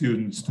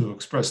students to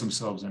express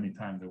themselves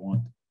anytime they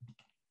want.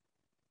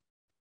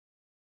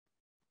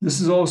 This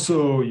is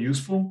also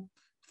useful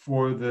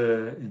for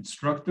the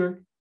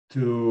instructor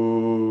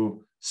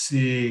to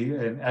see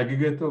an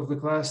aggregate of the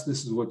class.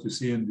 This is what you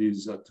see in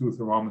these two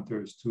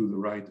thermometers to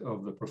the right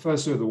of the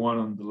professor. The one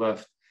on the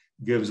left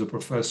gives the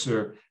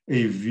professor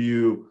a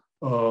view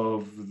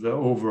of the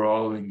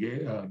overall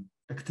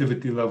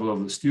activity level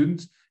of the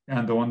students,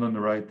 and the one on the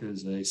right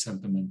is a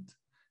sentiment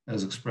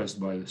as expressed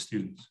by the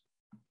students.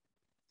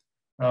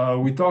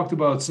 We talked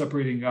about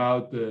separating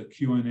out the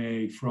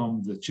Q&A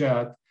from the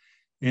chat.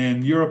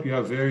 In Europe, you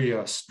have very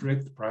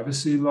strict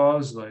privacy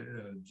laws, like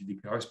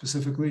GDPR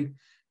specifically.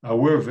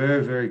 We're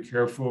very, very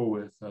careful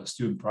with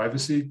student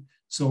privacy.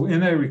 So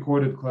in a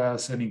recorded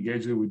class at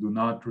Engageli, we do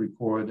not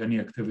record any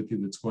activity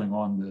that's going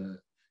on the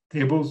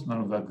tables.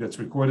 None of that gets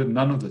recorded.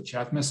 None of the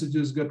chat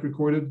messages get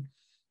recorded.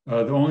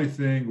 The only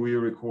thing we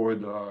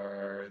record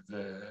are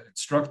the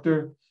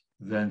instructor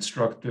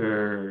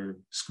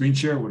screen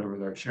share, whatever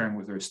they're sharing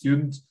with their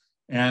students,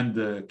 and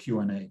the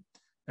Q&A,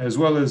 as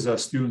well as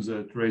students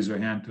that raise their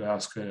hand to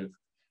ask a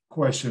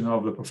question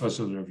of the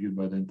professor that are viewed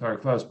by the entire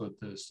class, but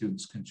the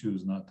students can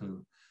choose not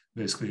to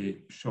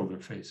basically show their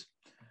face.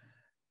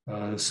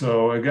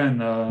 So again,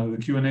 the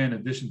Q&A, in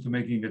addition to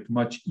making it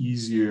much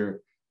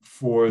easier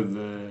for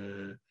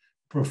the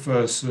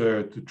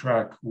professor to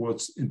track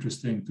what's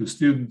interesting to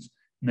students,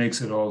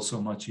 makes it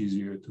also much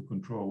easier to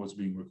control what's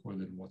being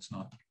recorded and what's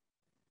not.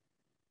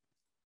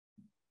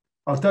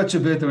 I'll touch a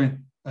bit,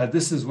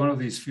 this is one of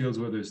these fields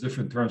where there's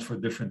different terms for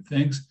different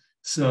things.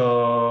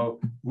 So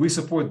we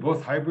support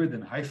both hybrid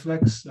and high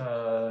flex,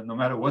 no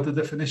matter what the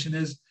definition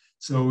is.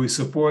 So we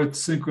support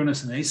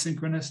synchronous and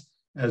asynchronous,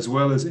 as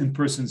well as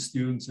in-person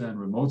students and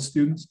remote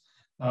students.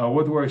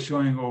 What we're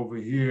showing over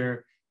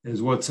here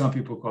is what some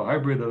people call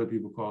hybrid, other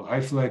people call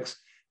high flex,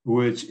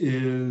 which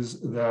is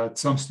that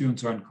some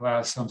students are in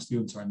class, some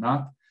students are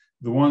not.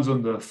 The ones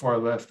on the far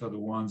left are the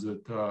ones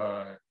that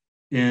are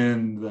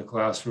in the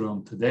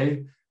classroom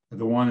today.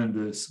 The one in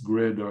this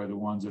grid are the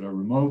ones that are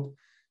remote.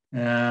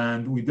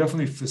 And we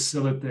definitely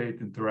facilitate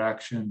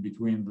interaction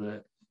between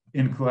the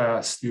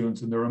in-class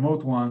students and the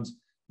remote ones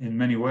in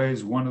many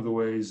ways. One of the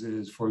ways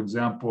is, for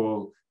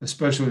example,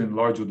 especially in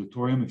large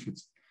auditorium, if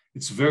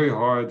it's very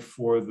hard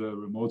for the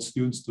remote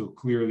students to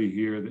clearly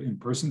hear the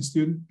in-person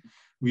student.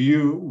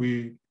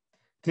 We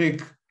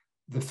take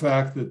the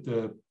fact that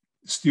the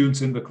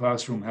students in the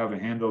classroom have a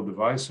handheld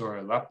device or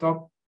a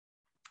laptop,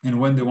 and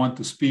when they want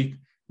to speak,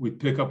 we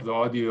pick up the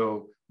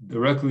audio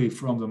directly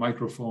from the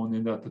microphone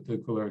in that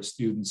particular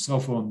student's cell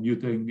phone,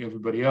 muting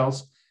everybody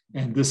else.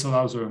 And this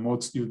allows our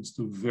remote students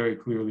to very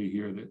clearly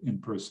hear the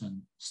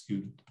in-person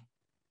student.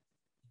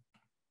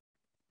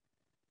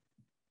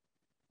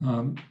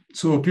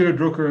 So Peter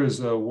Drucker is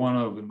one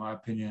of, in my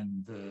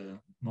opinion, the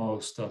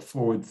most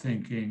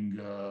forward-thinking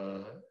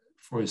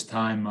for his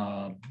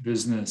time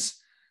business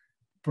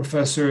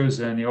professors.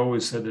 And he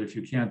always said that if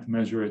you can't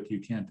measure it, you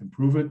can't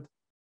improve it.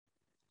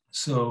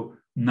 So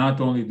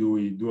not only do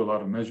we do a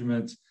lot of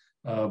measurements,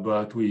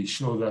 but we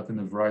show that in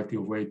a variety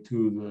of ways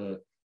to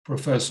the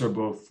professor,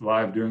 both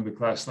live during the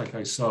class, like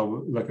I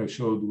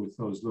showed with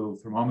those little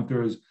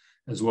thermometers,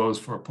 as well as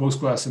for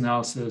post-class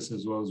analysis,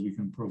 as well as we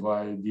can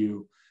provide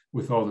you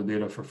with all the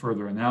data for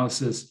further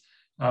analysis.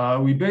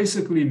 We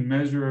basically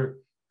measure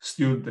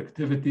student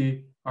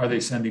activity. Are they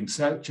sending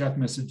chat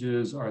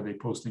messages? Are they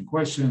posting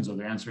questions? Are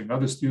they answering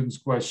other students'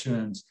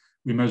 questions?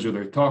 We measure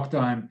their talk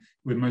time.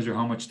 We measure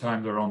how much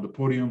time they're on the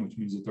podium, which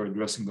means that they're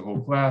addressing the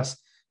whole class.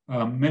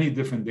 Many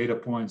different data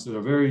points that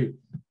are very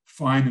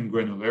fine in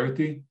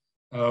granularity.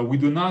 We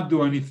do not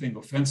do anything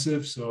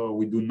offensive, so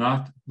we do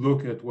not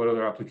look at what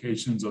other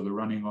applications are they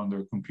running on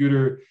their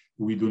computer.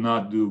 We do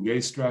not do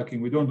gaze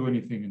tracking. We don't do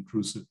anything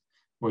intrusive.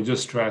 We're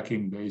just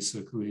tracking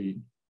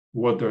basically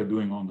what they're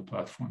doing on the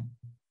platform.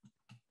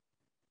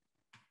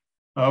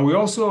 We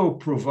also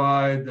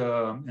provide,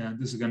 and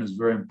this again is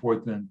very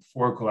important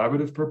for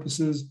collaborative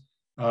purposes,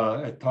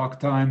 a talk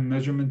time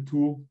measurement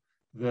tool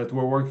that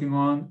we're working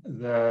on,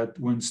 that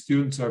when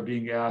students are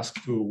being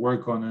asked to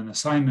work on an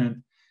assignment,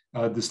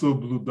 this little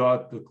blue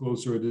dot, the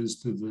closer it is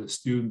to the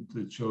student,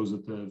 it shows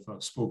that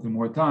they've spoken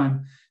more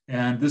time.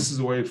 And this is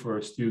a way for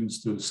our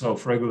students to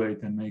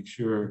self-regulate and make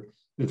sure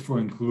that for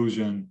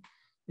inclusion,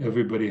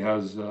 everybody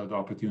has the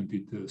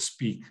opportunity to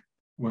speak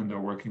when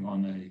they're working on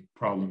a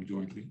problem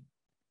jointly.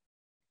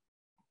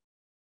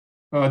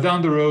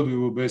 Down the road, we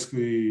will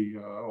basically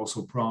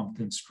also prompt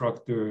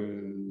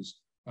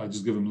instructors,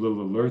 just give them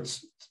little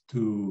alerts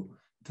to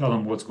tell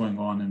them what's going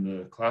on in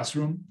the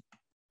classroom.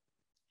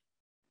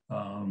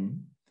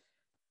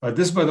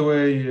 This, by the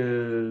way,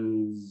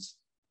 is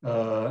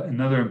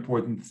another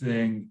important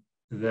thing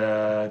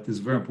that is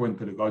a very important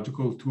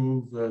pedagogical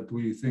tool that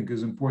we think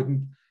is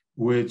important,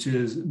 which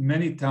is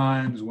many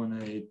times when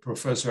a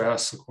professor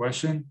asks a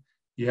question,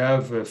 you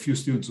have a few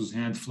students whose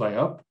hands fly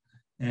up,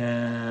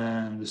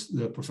 and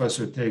the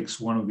professor takes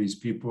one of these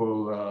people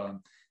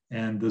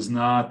and does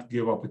not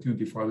give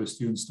opportunity for other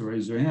students to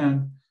raise their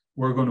hand.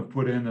 We're going to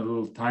put in a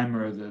little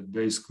timer that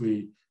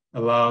basically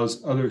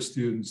allows other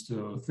students to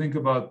think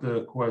about the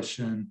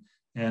question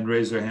and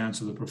raise their hand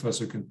so the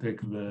professor can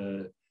pick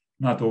the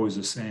not always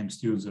the same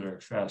students that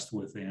are fast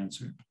with the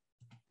answer.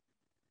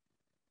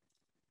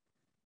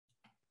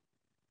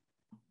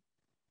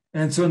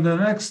 And so in the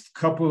next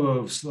couple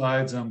of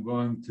slides, I'm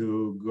going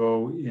to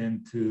go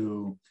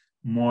into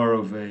more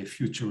of a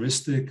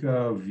futuristic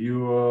view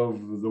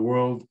of the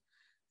world.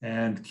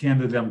 And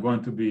candidly, I'm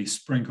going to be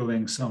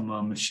sprinkling some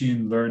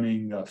machine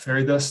learning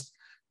fairy dust,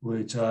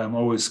 which I'm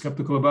always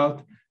skeptical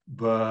about.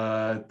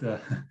 But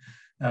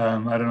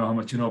I don't know how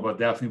much you know about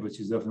Daphne, but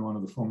she's definitely one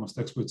of the foremost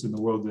experts in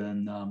the world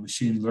in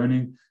machine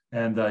learning.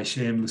 And I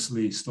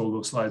shamelessly stole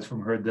those slides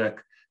from her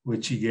deck,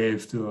 which she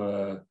gave to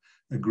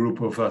a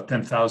group of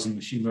 10,000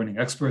 machine learning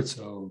experts.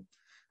 So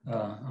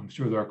I'm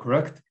sure they're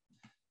correct.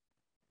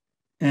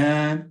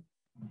 And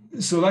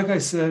so, like I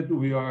said,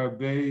 we are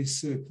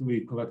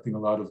basically collecting a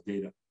lot of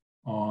data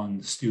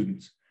on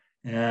students.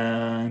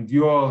 And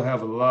you all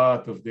have a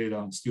lot of data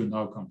on student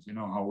outcomes. You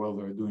know how well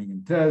they're doing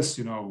in tests,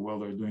 you know how well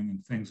they're doing in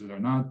things that are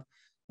not.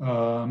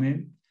 I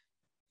mean,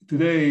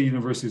 today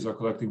universities are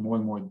collecting more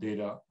and more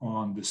data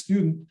on the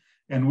student.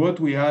 And what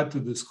we add to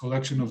this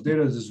collection of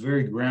data is this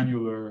very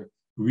granular,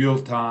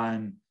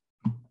 real-time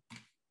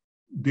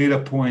data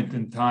point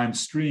and time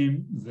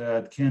stream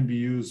that can be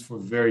used for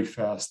very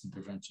fast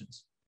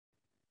interventions.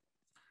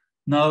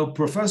 Now,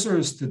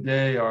 professors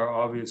today are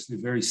obviously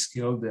very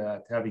skilled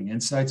at having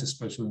insights,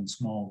 especially in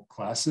small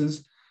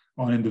classes,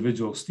 on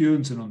individual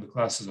students and on the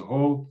class as a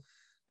whole.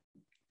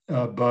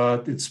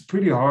 But it's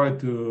pretty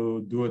hard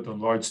to do it on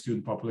large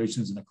student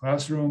populations in a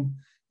classroom.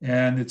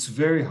 And it's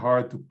very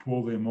hard to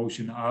pull the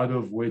emotion out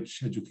of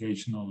which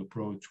educational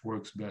approach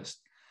works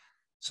best.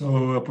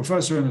 So a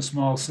professor in a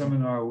small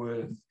seminar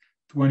with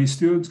 20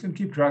 students can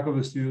keep track of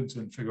the students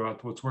and figure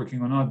out what's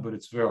working or not, but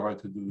it's very hard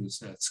to do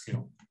this at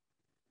scale.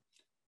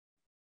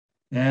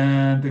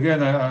 And again,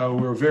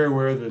 we're very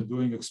aware that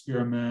doing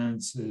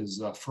experiments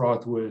is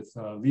fraught with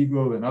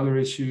legal and other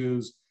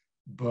issues,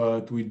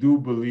 but we do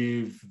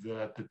believe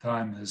that the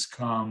time has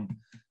come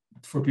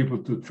for people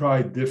to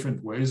try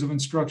different ways of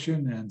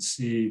instruction and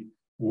see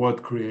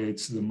what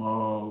creates the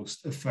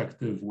most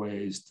effective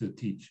ways to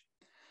teach.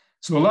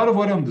 So a lot of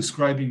what I'm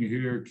describing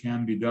here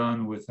can be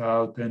done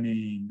without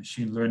any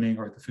machine learning,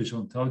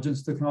 artificial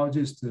intelligence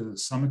technologies to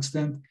some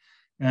extent.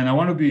 And I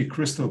want to be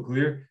crystal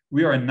clear,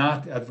 we are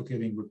not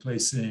advocating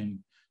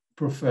replacing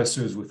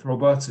professors with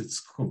robots. It's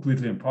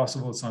completely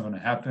impossible. It's not going to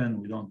happen.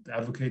 We don't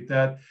advocate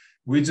that.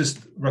 We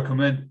just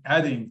recommend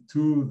adding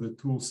to the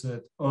tool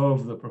set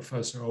of the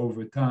professor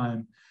over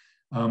time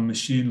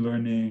machine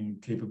learning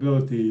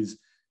capabilities.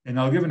 And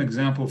I'll give an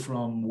example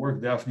from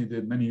work Daphne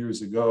did many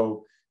years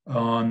ago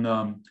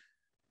on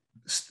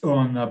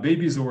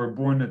babies that were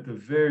born at the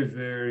very,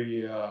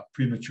 very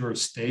premature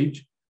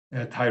stage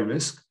at high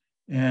risk.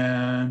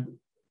 And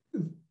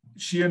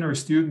she and her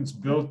students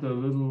built a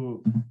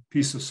little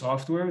piece of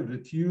software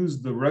that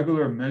used the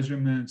regular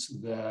measurements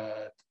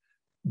that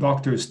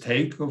doctors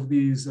take of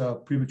these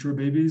premature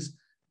babies,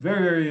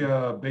 very,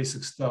 very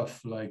basic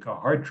stuff like a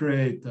heart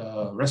rate,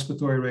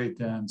 respiratory rate,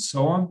 and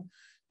so on.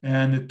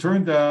 And it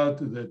turned out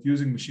that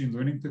using machine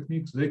learning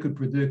techniques, they could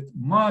predict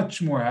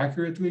much more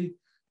accurately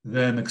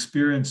than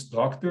experienced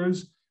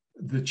doctors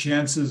the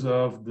chances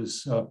of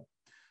this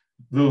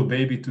little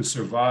baby to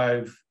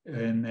survive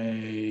in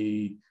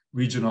a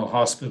regional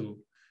hospital.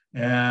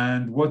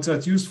 And what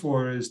that's used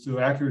for is to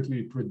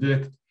accurately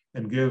predict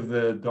and give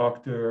the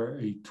doctor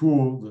a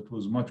tool that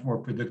was much more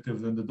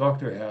predictive than the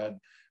doctor had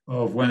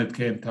of when it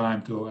came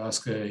time to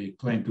ask a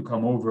plane to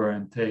come over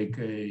and take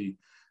a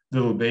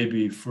little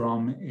baby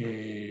from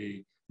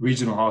a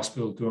regional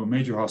hospital to a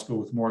major hospital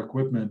with more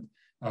equipment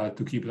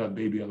to keep that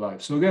baby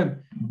alive. So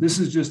again, this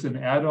is just an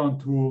add-on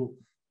tool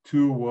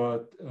to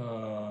what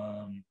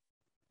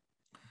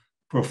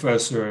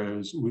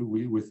professors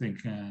we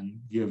think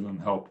can give them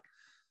help.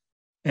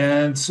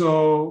 And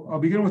so I'll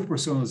begin with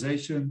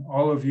personalization.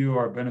 All of you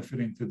are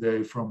benefiting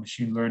today from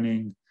machine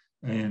learning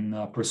and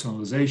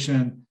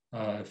personalization.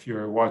 If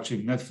you're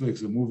watching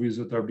Netflix, the movies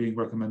that are being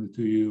recommended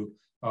to you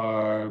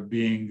are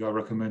being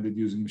recommended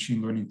using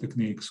machine learning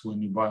techniques.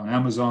 When you buy on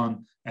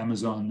Amazon,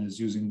 Amazon is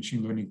using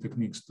machine learning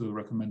techniques to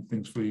recommend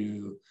things for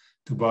you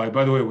to buy.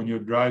 By the way, when you're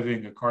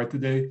driving a car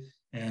today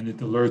and it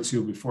alerts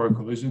you before a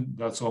collision,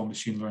 that's all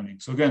machine learning.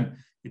 So again,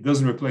 It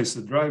doesn't replace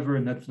the driver.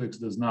 Netflix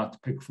does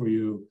not pick for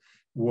you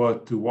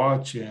what to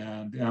watch,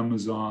 and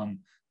Amazon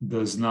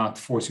does not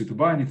force you to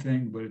buy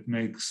anything, but it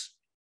makes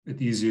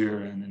it easier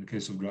and, in the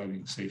case of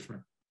driving,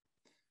 safer.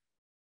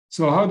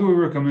 So how do we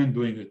recommend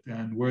doing it,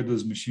 and where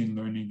does machine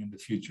learning in the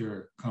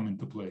future come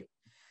into play?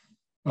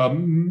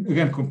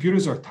 Again,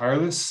 computers are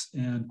tireless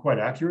and quite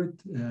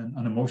accurate and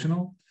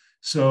unemotional.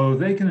 So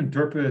they can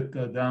interpret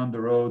down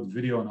the road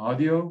video and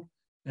audio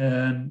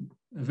in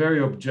a very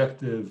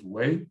objective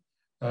way.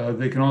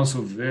 They can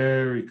also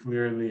very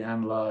clearly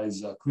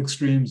analyze click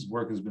streams.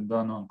 Work has been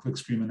done on click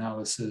stream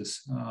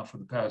analysis for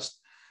the past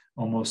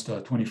almost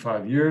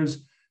 25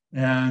 years.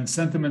 And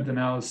sentiment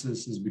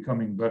analysis is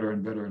becoming better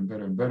and better and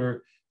better and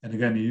better. And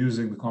again,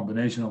 using the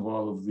combination of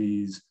all of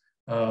these,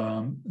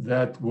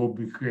 that will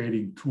be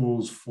creating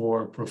tools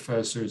for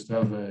professors to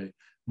have a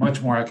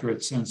much more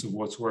accurate sense of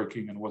what's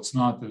working and what's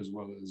not, as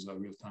well as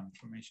real-time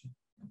information.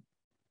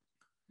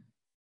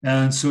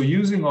 And so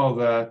using all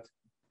that,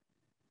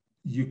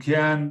 you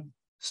can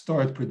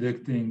start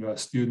predicting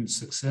student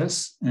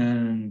success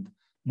and,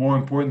 more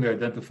importantly,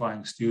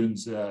 identifying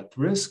students at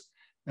risk,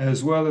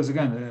 as well as,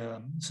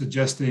 again,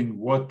 suggesting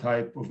what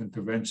type of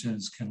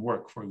interventions can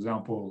work. For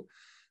example,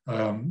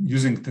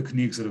 using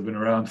techniques that have been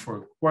around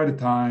for quite a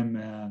time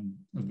and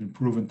have been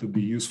proven to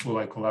be useful,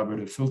 like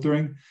collaborative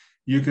filtering.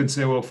 You can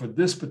say, well, for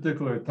this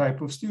particular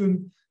type of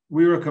student,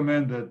 we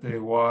recommend that they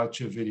watch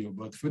a video.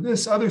 But for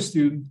this other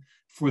student,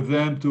 for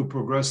them to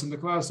progress in the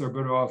class, they're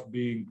better off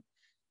being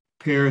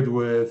paired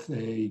with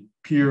a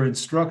peer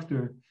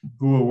instructor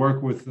who will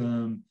work with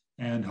them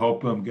and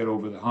help them get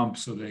over the hump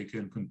so they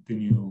can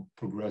continue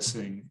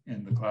progressing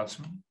in the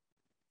classroom.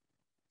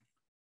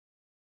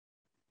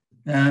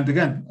 And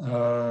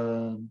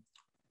again,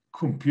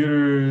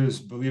 computers,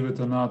 believe it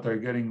or not, are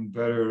getting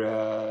better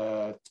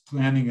at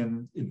planning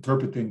and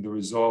interpreting the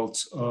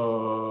results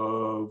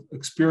of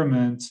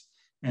experiments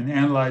and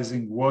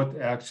analyzing what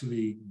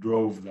actually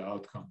drove the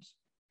outcomes.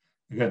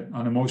 Again,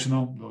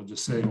 unemotional, they'll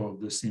just say, well,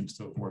 this seems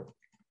to have worked.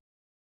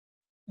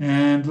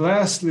 And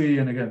lastly,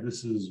 and again,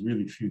 this is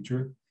really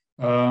future,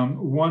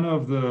 one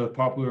of the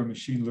popular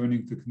machine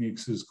learning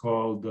techniques is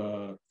called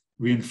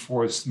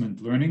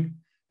reinforcement learning.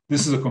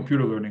 This is a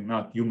computer learning,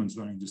 not humans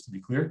learning, just to be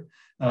clear.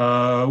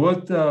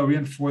 What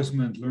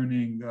reinforcement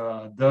learning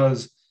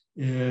does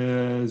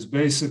is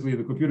basically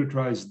the computer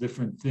tries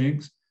different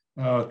things,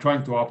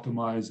 trying to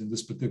optimize, in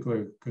this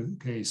particular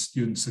case,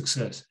 student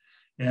success.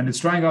 And it's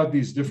trying out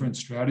these different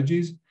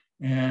strategies.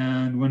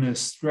 And when a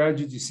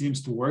strategy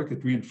seems to work,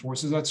 it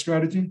reinforces that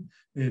strategy.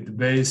 It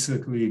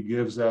basically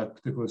gives that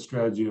particular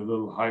strategy a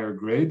little higher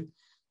grade,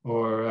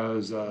 or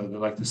as they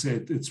like to say,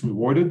 it's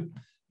rewarded.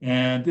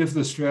 And if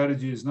the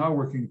strategy is not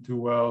working too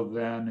well,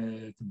 then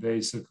it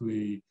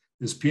basically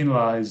is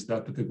penalized,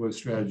 that particular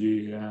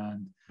strategy,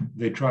 and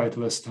they try it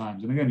less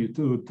times. And again, you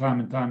do it time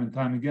and time and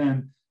time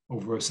again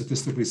over a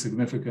statistically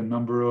significant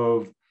number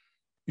of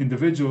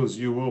individuals,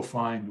 you will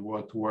find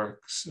what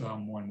works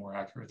more and more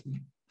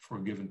accurately for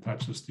given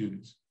types of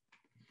students.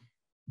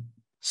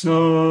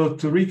 So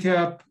to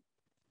recap,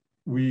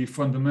 we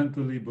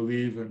fundamentally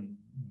believe, and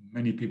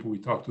many people we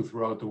talk to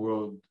throughout the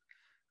world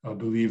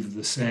believe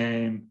the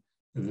same,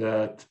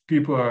 that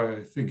people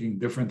are thinking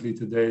differently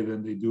today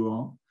than they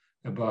do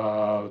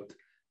about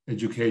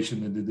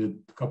education than they did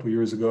a couple of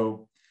years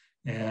ago.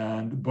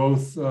 And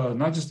both,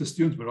 not just the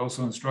students, but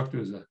also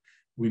instructors.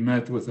 We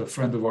met with a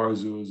friend of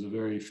ours who was a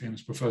very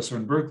famous professor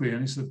in Berkeley,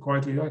 and he said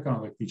quietly, I kind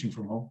of like teaching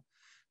from home.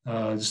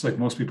 Just like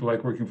most people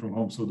like working from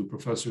home, so do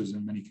professors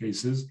in many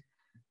cases.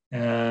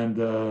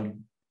 And I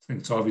think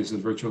it's obvious that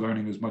virtual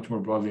learning is much more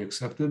broadly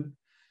accepted.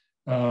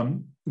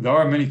 There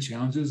are many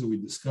challenges that we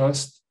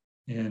discussed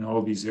in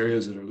all these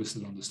areas that are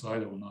listed on the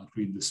slide. I will not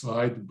read the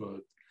slide,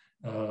 but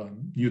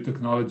new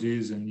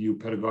technologies and new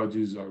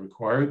pedagogies are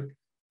required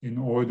in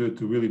order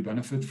to really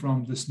benefit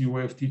from this new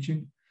way of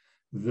teaching.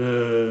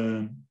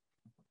 The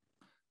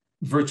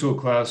virtual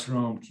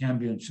classroom can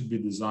be and should be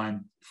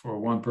designed for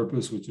one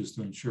purpose, which is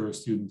to ensure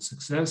student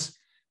success,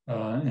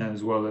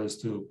 as well as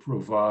to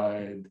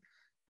provide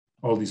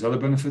all these other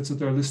benefits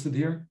that are listed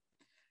here.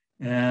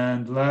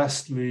 And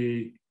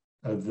lastly,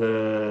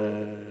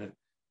 the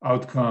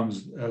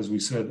outcomes, as we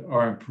said,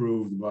 are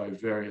improved by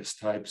various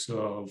types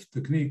of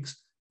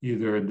techniques,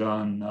 either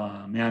done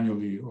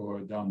manually or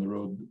down the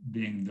road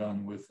being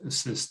done with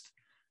assist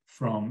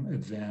from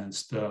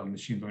advanced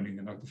machine learning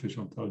and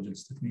artificial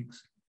intelligence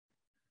techniques.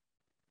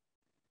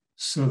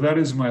 So that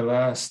is my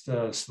last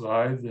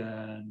slide,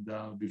 and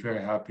I'll be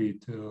very happy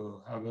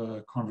to have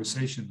a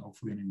conversation,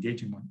 hopefully an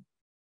engaging one.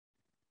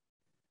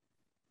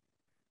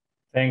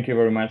 Thank you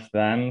very much,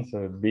 Dan.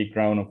 So a big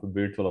round of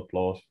virtual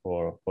applause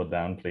for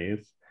Dan,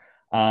 please.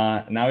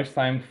 Now it's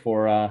time for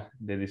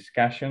the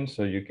discussion,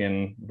 so you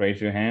can raise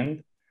your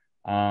hand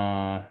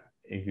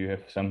if you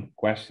have some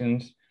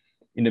questions.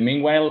 In the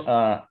meanwhile,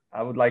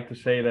 I would like to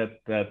say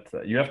that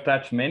you have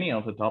touched many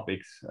of the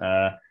topics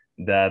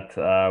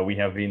that we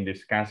have been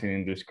discussing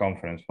in this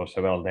conference for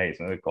several days,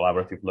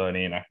 collaborative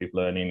learning, active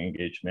learning,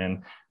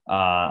 engagement,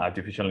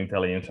 artificial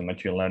intelligence and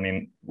machine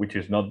learning, which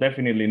is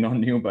definitely not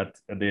new, but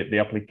the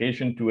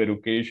application to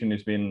education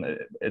has been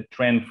a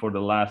trend for the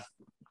last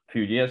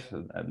few years,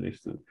 at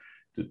least to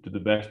the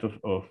best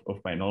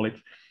of my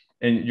knowledge.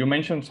 And you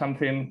mentioned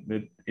something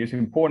that is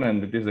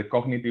important, that is the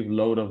cognitive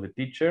load of the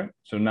teacher.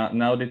 So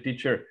now the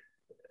teacher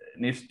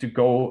needs to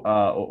go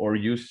or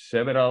use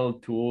several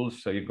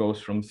tools. So it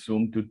goes from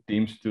Zoom to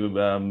Teams to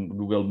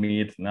Google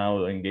Meet, now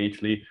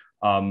Engageli.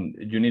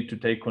 You need to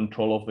take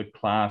control of the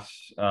class,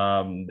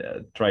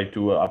 try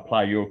to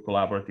apply your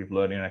collaborative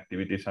learning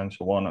activities and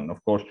so on. And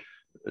of course,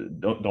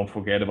 don't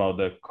forget about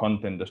the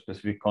content, the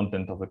specific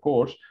content of the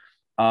course.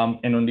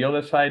 And on the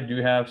other side,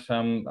 you have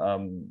some,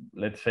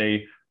 let's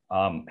say,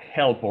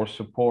 help or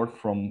support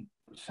from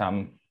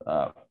some,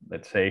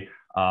 let's say,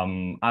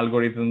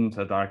 algorithms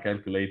that are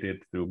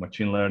calculated through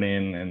machine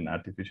learning and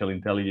artificial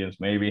intelligence,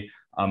 maybe,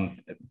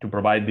 to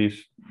provide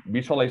these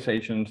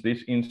visualizations,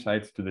 these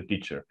insights to the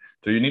teacher.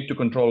 So you need to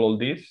control all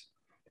this.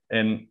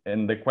 And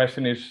the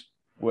question is,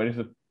 where is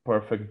the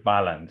perfect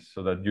balance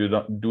so that you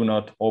do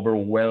not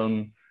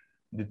overwhelm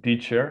the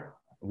teacher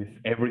with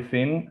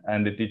everything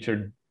and the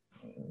teacher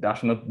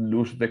does not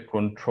lose the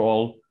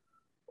control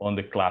on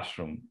the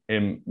classroom?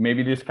 And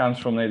maybe this comes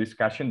from a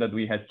discussion that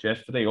we had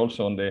yesterday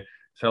also on the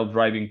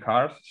self-driving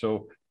cars.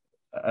 So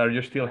are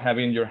you still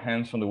having your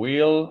hands on the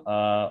wheel,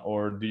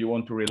 or do you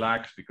want to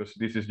relax because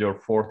this is your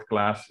fourth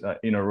class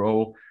in a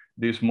row?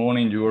 This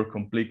morning you were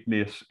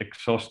completely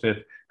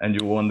exhausted and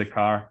you want the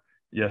car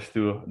just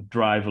to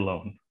drive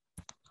alone.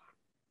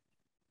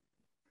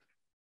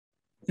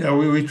 Yeah,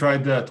 we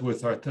tried that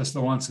with our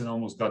Tesla once and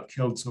almost got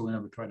killed, so we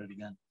never tried it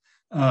again.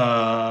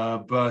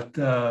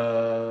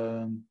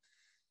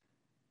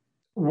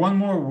 One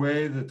more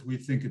way that we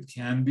think it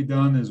can be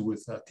done is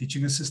with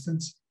teaching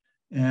assistants.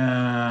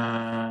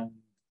 And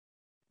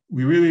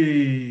we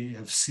really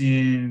have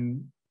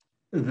seen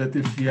that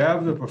if you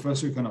have the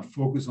professor kind of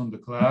focus on the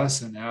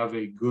class and have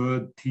a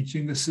good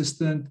teaching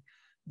assistant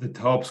that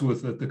helps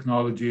with the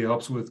technology,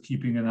 helps with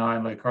keeping an eye,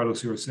 like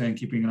Carlos, you were saying,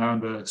 keeping an eye on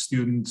the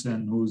students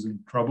and who's in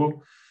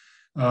trouble.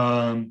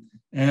 And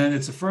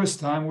it's the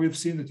first time we've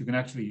seen that you can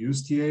actually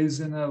use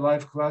TAs in a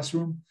live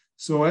classroom.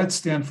 So at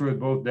Stanford,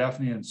 both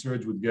Daphne and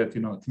Serge would get,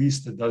 at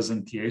least a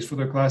dozen TAs for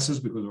their classes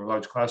because they're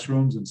large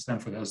classrooms, and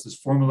Stanford has this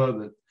formula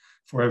that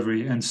for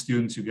every N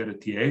students, you get a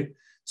TA.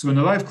 So in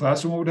the live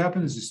classroom, what would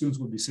happen is the students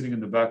would be sitting in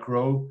the back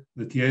row,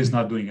 the TA is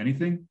not doing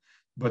anything,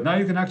 but now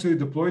you can actually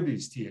deploy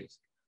these TAs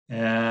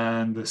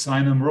and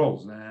assign them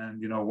roles,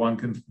 and one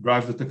can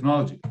drive the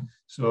technology.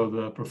 So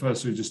the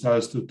professor just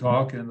has to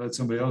talk and let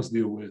somebody else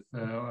deal with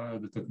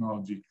the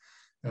technology.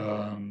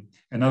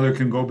 Another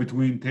can go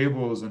between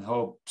tables and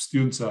help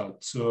students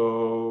out.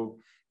 So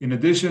in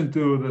addition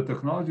to the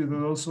technology,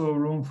 there's also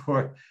room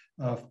for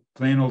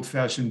plain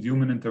old-fashioned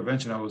human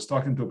intervention. I was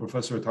talking to a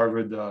professor at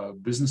Harvard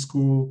Business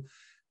School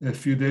a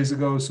few days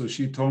ago. So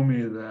she told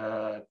me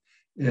that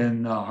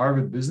in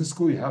Harvard Business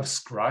School, you have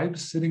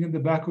scribes sitting in the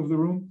back of the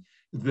room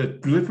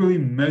that literally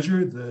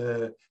measure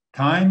the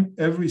time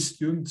every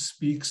student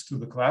speaks to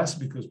the class,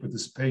 because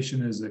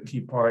participation is a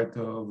key part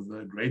of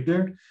the grade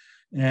there.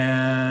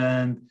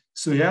 And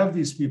so you have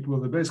these people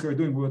that basically are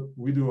doing what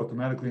we do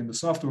automatically in the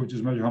software, which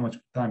is measure how much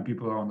time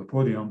people are on the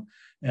podium.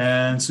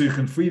 And so you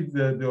can free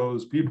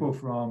those people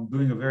from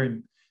doing a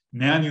very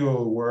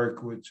manual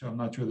work, which I'm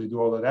not sure they do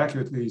all that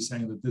accurately,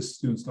 saying that this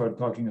student started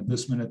talking at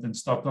this minute and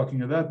stopped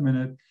talking at that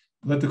minute.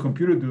 Let the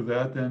computer do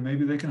that, and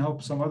maybe they can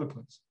help some other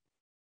place.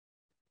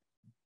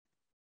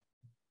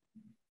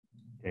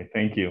 Okay,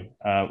 thank you.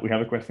 We have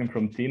a question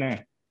from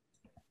Tina.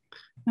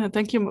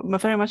 Thank you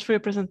very much for your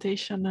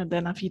presentation,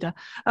 then Avida.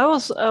 I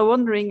was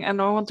wondering,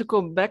 and I want to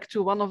go back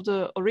to one of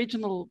the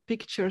original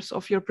pictures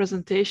of your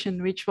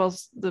presentation, which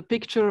was the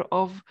picture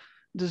of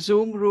the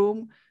Zoom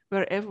room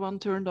where everyone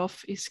turned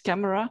off his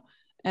camera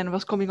and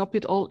was coming up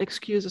with all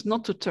excuses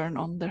not to turn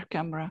on their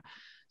camera.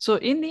 So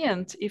in the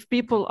end, if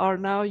people are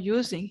now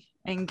using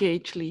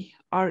Engageli,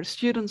 are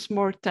students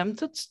more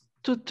tempted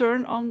to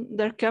turn on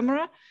their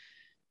camera?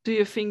 Do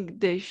you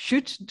think they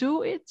should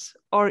do it?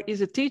 Or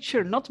is a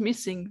teacher not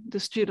missing the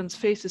students'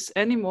 faces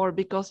anymore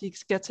because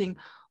he's getting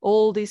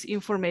all this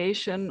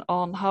information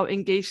on how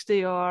engaged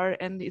they are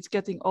and it's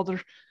getting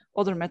other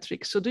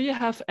metrics? So do you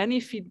have any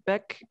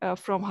feedback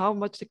from how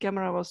much the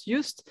camera was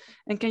used?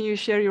 And can you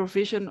share your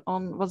vision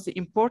on what's the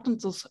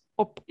importance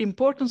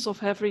of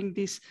having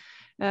these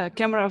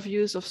camera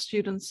views of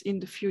students in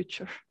the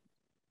future?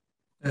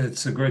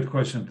 It's a great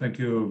question. Thank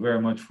you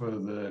very much for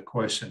the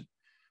question.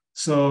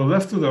 So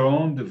left to their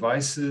own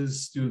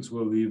devices, students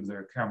will leave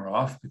their camera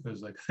off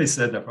because, like I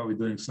said, they're probably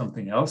doing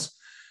something else.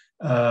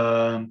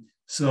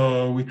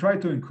 So we try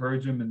to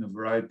encourage them in a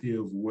variety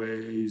of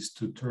ways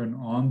to turn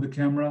on the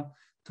camera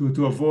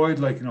to avoid,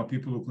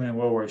 people who claim,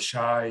 well, we're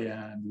shy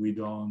and we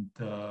don't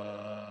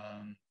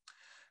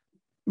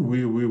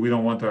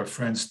want our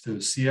friends to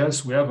see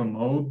us. We have a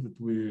mode that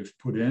we've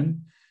put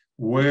in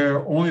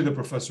where only the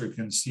professor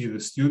can see the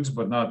students,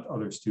 but not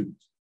other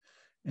students.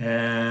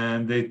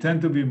 And they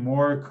tend to be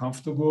more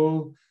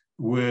comfortable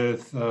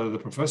with the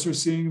professor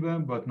seeing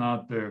them, but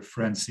not their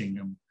friends seeing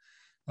them.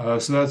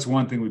 So that's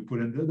one thing we put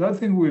in. The other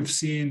thing we've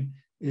seen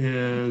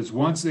is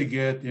once they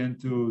get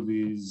into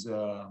these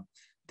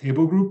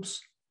table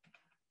groups,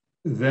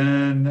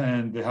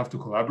 and they have to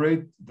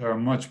collaborate, they're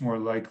much more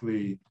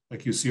likely,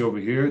 like you see over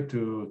here,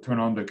 to turn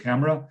on their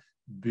camera,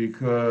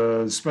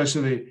 because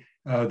especially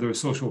there are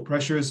social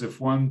pressures. If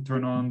one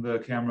turn on the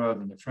camera,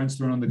 then the friends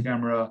turn on the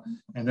camera,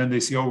 and then they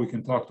see, oh, we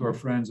can talk to our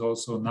friends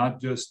also,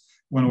 not just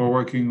when we're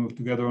working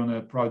together on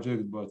a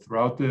project, but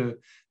throughout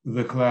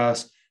the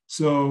class.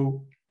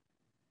 So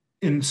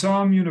in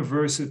some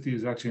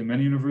universities, actually in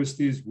many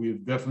universities,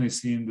 we've definitely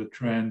seen the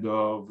trend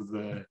of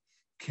the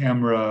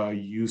camera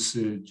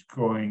usage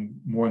going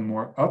more and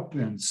more up,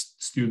 and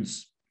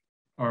students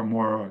are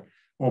more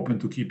open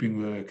to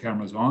keeping the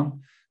cameras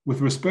on.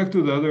 With respect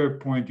to the other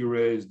point you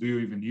raised, do you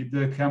even need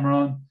the camera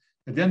on?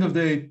 At the end of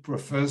the day,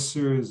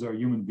 professors are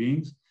human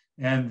beings,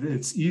 and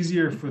it's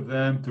easier for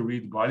them to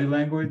read body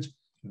language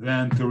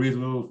than to read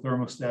little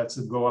thermostats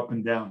that go up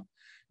and down.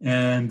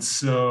 And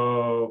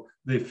so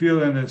they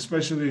feel, and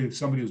especially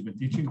somebody who's been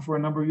teaching for a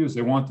number of years,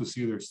 they want to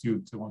see their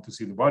students. They want to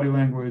see the body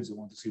language. They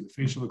want to see the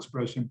facial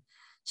expression.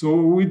 So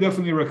we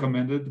definitely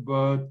recommend it.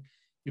 But,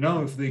 you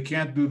know, if they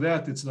can't do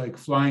that, it's like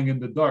flying in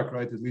the dark,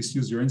 right? At least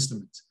use your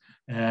instruments.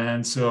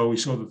 And so we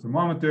show the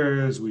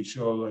thermometers, we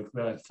show like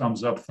the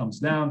thumbs up, thumbs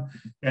down.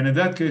 And in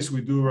that case,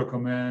 we do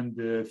recommend,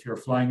 if you're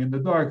flying in the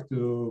dark,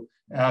 to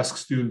ask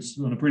students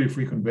on a pretty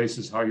frequent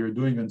basis how you're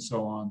doing and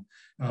so on,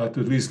 to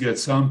at least get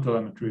some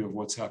telemetry of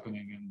what's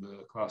happening in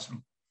the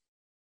classroom.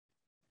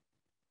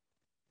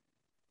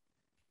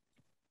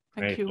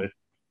 Thank you.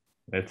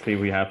 Let's see,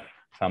 we have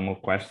some more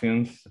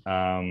questions.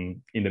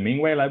 In the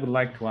meanwhile, I would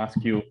like to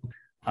ask you,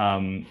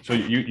 so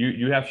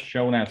you have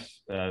shown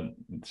us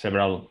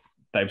several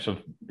types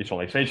of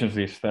visualizations,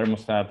 this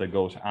thermostat that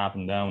goes up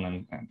and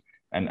down,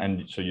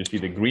 and so you see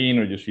the green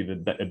or you see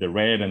the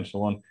red and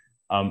so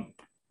on.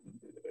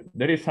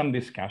 There is some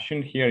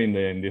discussion here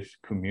in this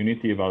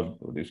community about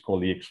what is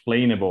called the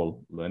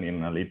explainable learning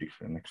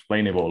analytics and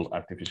explainable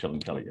artificial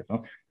intelligence.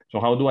 No? So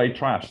how do I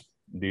trust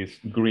this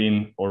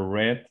green or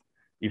red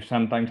if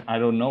sometimes I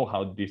don't know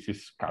how this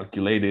is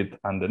calculated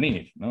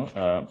underneath?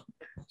 No?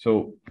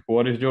 So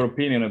what is your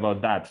opinion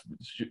about that?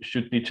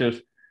 Should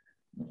teachers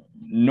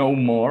know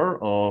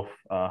more of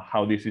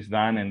how this is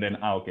done, and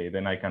then okay,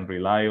 then I can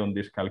rely on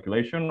this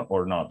calculation,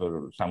 or not?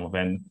 Or some of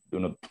them do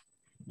not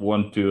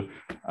want to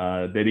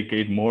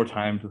dedicate more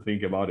time to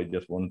think about it,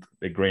 just want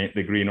the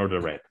green or the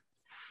red?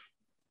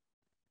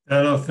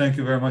 No, thank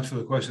you very much for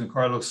the question,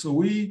 Carlos. So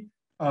we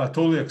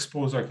totally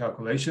expose our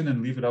calculation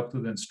and leave it up to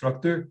the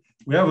instructor.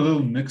 We have a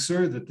little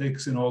mixer that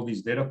takes in all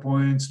these data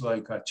points,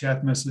 like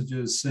chat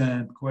messages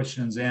sent,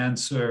 questions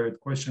answered,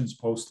 questions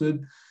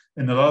posted,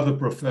 and allow the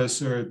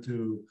professor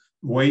to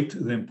weight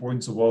the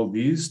importance of all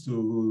these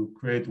to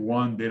create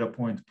one data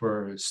point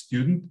per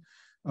student.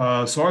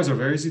 So ours are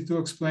very easy to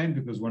explain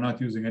because we're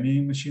not using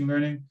any machine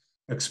learning.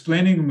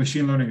 Explaining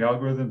machine learning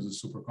algorithms is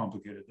super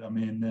complicated. I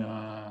mean,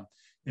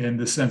 in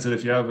the sense that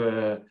if you have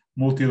a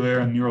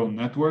multi-layer neural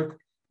network,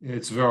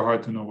 it's very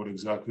hard to know what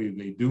exactly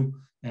they do.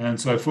 And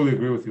so I fully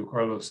agree with you,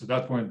 Carlos. At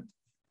that point,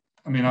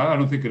 I mean, I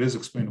don't think it is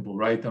explainable,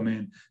 right? I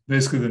mean,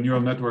 basically the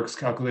neural networks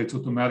calculates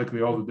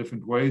automatically all the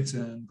different weights,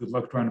 and good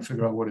luck trying to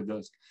figure out what it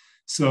does.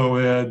 So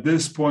at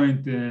this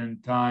point in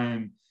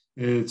time,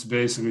 it's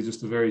basically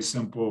just a very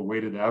simple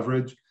weighted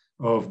average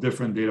of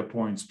different data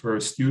points per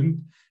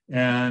student.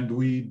 And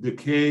we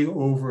decay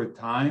over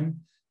time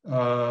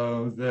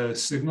the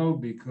signal,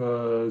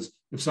 because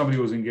if somebody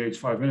was engaged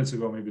 5 minutes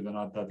ago, maybe they're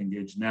not that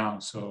engaged now.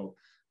 So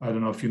I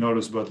don't know if you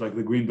noticed, but like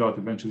the green dot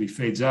eventually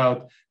fades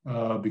out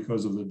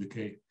because of the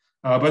decay.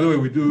 By the way,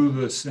 we do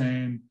the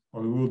same,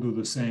 or we will do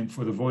the same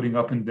for the voting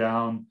up and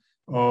down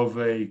of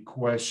a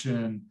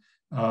question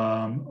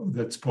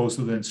that's posed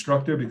to the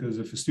instructor, because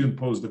if a student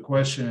posed the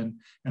question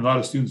and a lot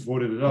of students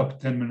voted it up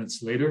 10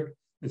 minutes later,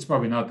 it's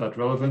probably not that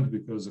relevant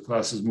because the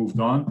class has moved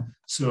on.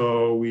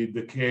 So we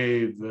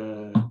decay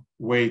the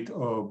weight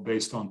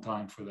based on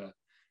time for that.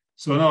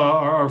 So no,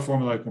 our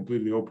formula is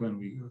completely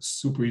open.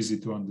 Super easy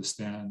to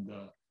understand.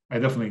 I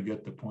definitely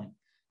get the point.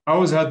 I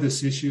always had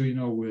this issue, you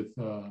know, with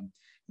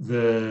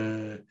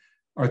the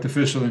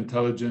artificial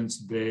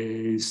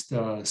intelligence-based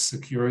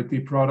security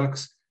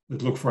products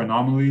that look for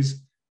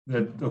anomalies.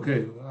 That,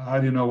 okay, how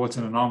do you know what's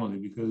an anomaly?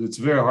 Because it's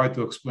very hard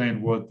to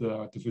explain what the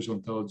artificial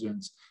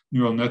intelligence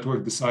neural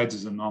network decides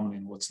is an anomaly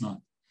and what's not.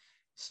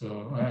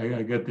 So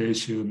I get the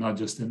issue, not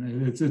just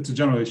it's a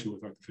general issue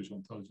with artificial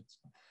intelligence.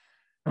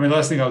 I mean,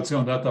 last thing I would say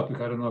on that topic,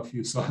 I don't know if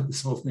you saw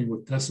this whole thing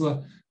with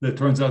Tesla, that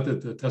turns out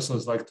that the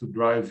Teslas like to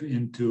drive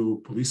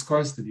into police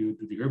cars. Did you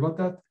hear about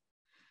that?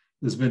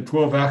 There's been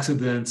 12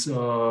 accidents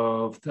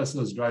of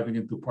Teslas driving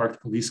into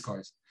parked police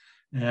cars.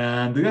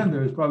 And again,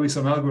 there's probably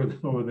some algorithm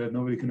over there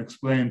nobody can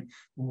explain,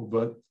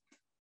 but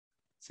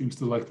seems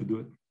to like to do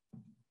it.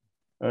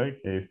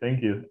 Okay,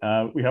 thank you.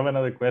 We have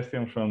another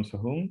question from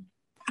Sahum.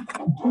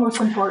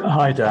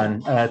 Hi,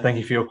 Dan. Thank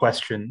you for your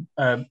question.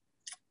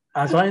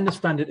 as I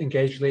understand it,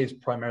 Engageli is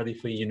primarily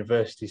for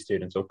university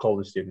students or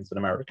college students in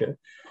America.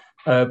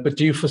 But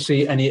do you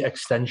foresee any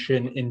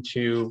extension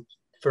into,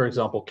 for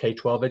example,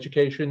 K-12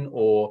 education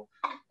or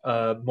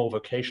more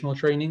vocational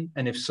training?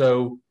 And if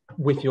so,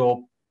 with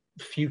your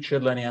future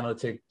learning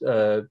analytic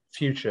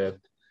future,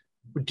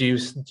 do you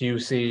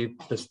see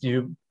this? Do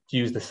you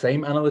use the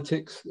same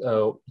analytics,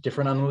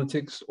 different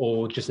analytics,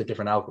 or just a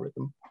different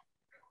algorithm?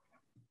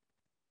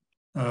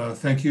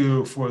 Thank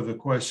you for the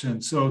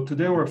question. So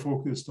today we're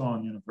focused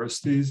on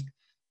universities.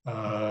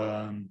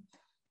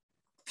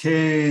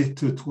 K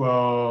to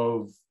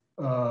 12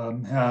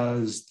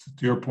 has,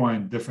 to your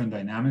point, different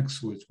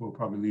dynamics, which will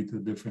probably lead to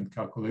different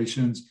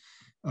calculations.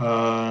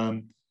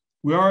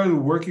 We are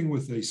working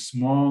with a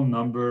small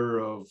number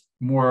of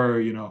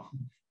more,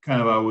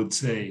 kind of, I would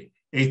say,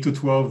 8 to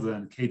 12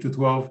 than K to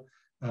 12.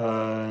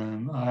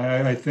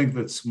 I think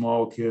that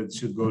small kids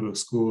should go to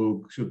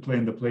school, should play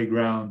in the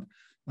playground,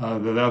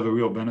 that have a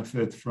real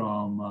benefit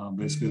from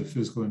basically the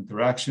physical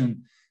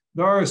interaction.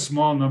 There are a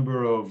small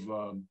number of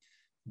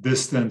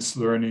distance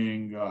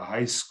learning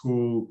high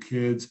school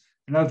kids.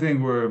 Another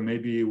thing where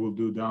maybe we'll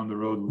do down the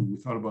road, we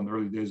thought about in the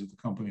early days of the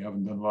company,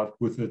 haven't done a lot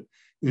with it,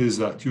 is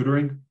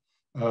tutoring,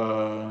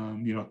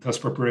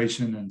 test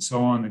preparation and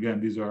so on. Again,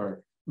 these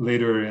are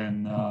later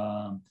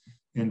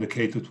in the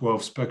K to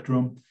 12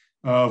 spectrum.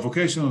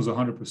 Vocational is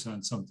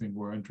 100% something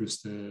we're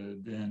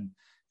interested in.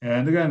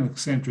 And again,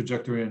 same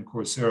trajectory in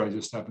Coursera. I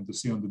just happened to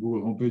see on the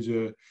Google homepage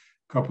a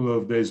couple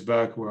of days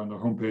back, where on the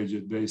homepage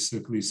it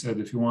basically said,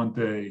 if you want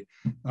to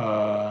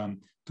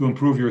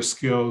improve your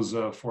skills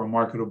for a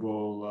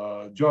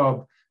marketable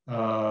job,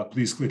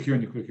 please click here,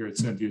 and you click here, it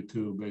sent you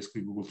to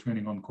basically Google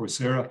training on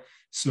Coursera.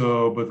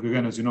 So, but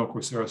again, as you know,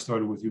 Coursera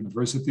started with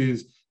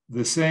universities.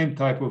 The same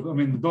type of,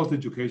 adult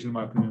education, in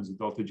my opinion, is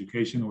adult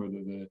education,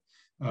 whether the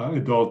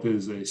adult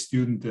is a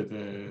student at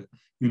a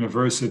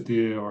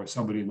university or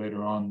somebody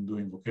later on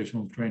doing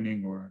vocational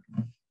training, or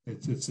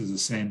it's the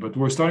same. But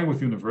we're starting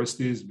with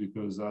universities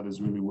because that is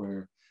really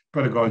where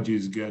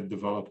pedagogies get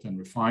developed and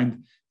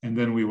refined. And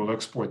then we will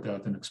export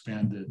that and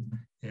expand it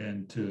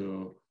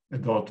into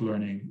adult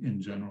learning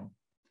in general.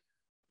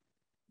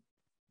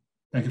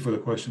 Thank you for the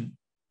question.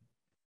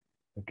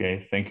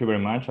 Okay, thank you very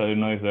much. I don't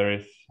know if there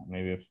is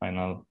maybe a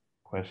final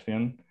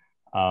question.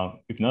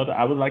 If not,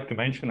 I would like to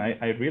mention,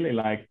 I really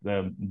like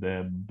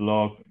the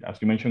blog, as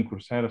you mentioned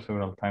Coursera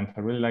several times.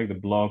 I really like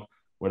the blog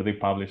where they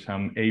publish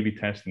some A/B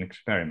testing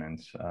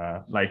experiments,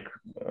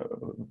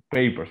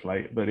 papers,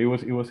 but it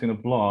was in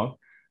a blog.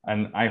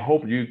 And I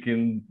hope you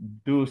can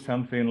do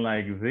something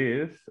like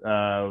this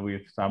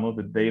with some of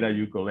the data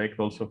you collect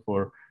also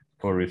for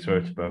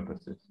research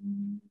purposes.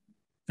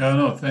 Yeah,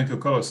 no, thank you,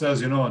 Carlos.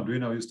 As you know,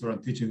 Andrina used to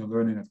run teaching and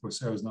learning at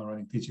Coursera, is now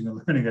running teaching and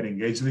learning at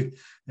Engageli.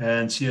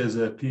 And she has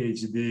a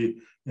PhD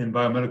in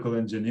biomedical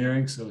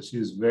engineering. So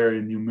she's very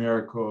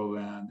numerical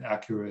and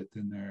accurate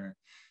in their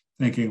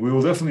thinking. We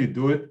will definitely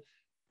do it.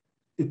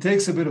 It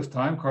takes a bit of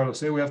time, Carlos.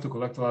 Say we have to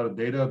collect a lot of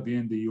data.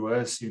 Being in the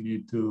US, you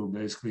need to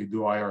basically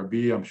do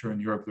IRB. I'm sure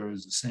in Europe there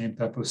is the same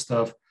type of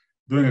stuff.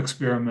 Doing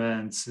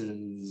experiments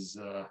is,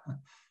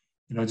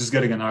 just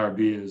getting an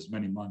IRB is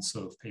many months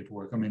of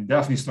paperwork.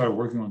 Daphne started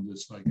working on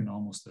this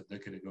almost a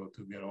decade ago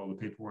to get all the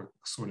paperwork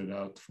sorted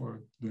out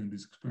for doing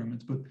these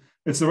experiments. But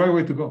it's the right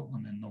way to go.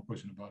 No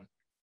question about it.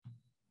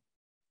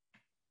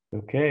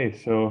 Okay,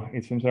 so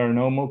it seems there are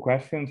no more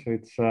questions. So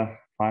it's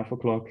 5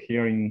 o'clock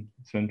here in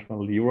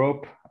Central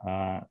Europe.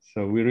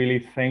 So we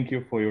really thank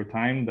you for your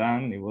time,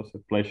 Dan. It was a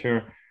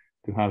pleasure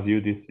to have you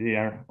this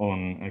year on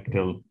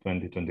ECTEL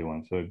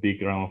 2021. So a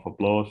big round of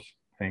applause.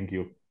 Thank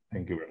you.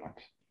 Thank you very much.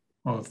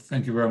 Well,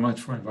 thank you very much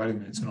for inviting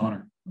me. It's an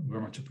honor.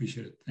 Very much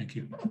appreciate it. Thank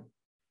you.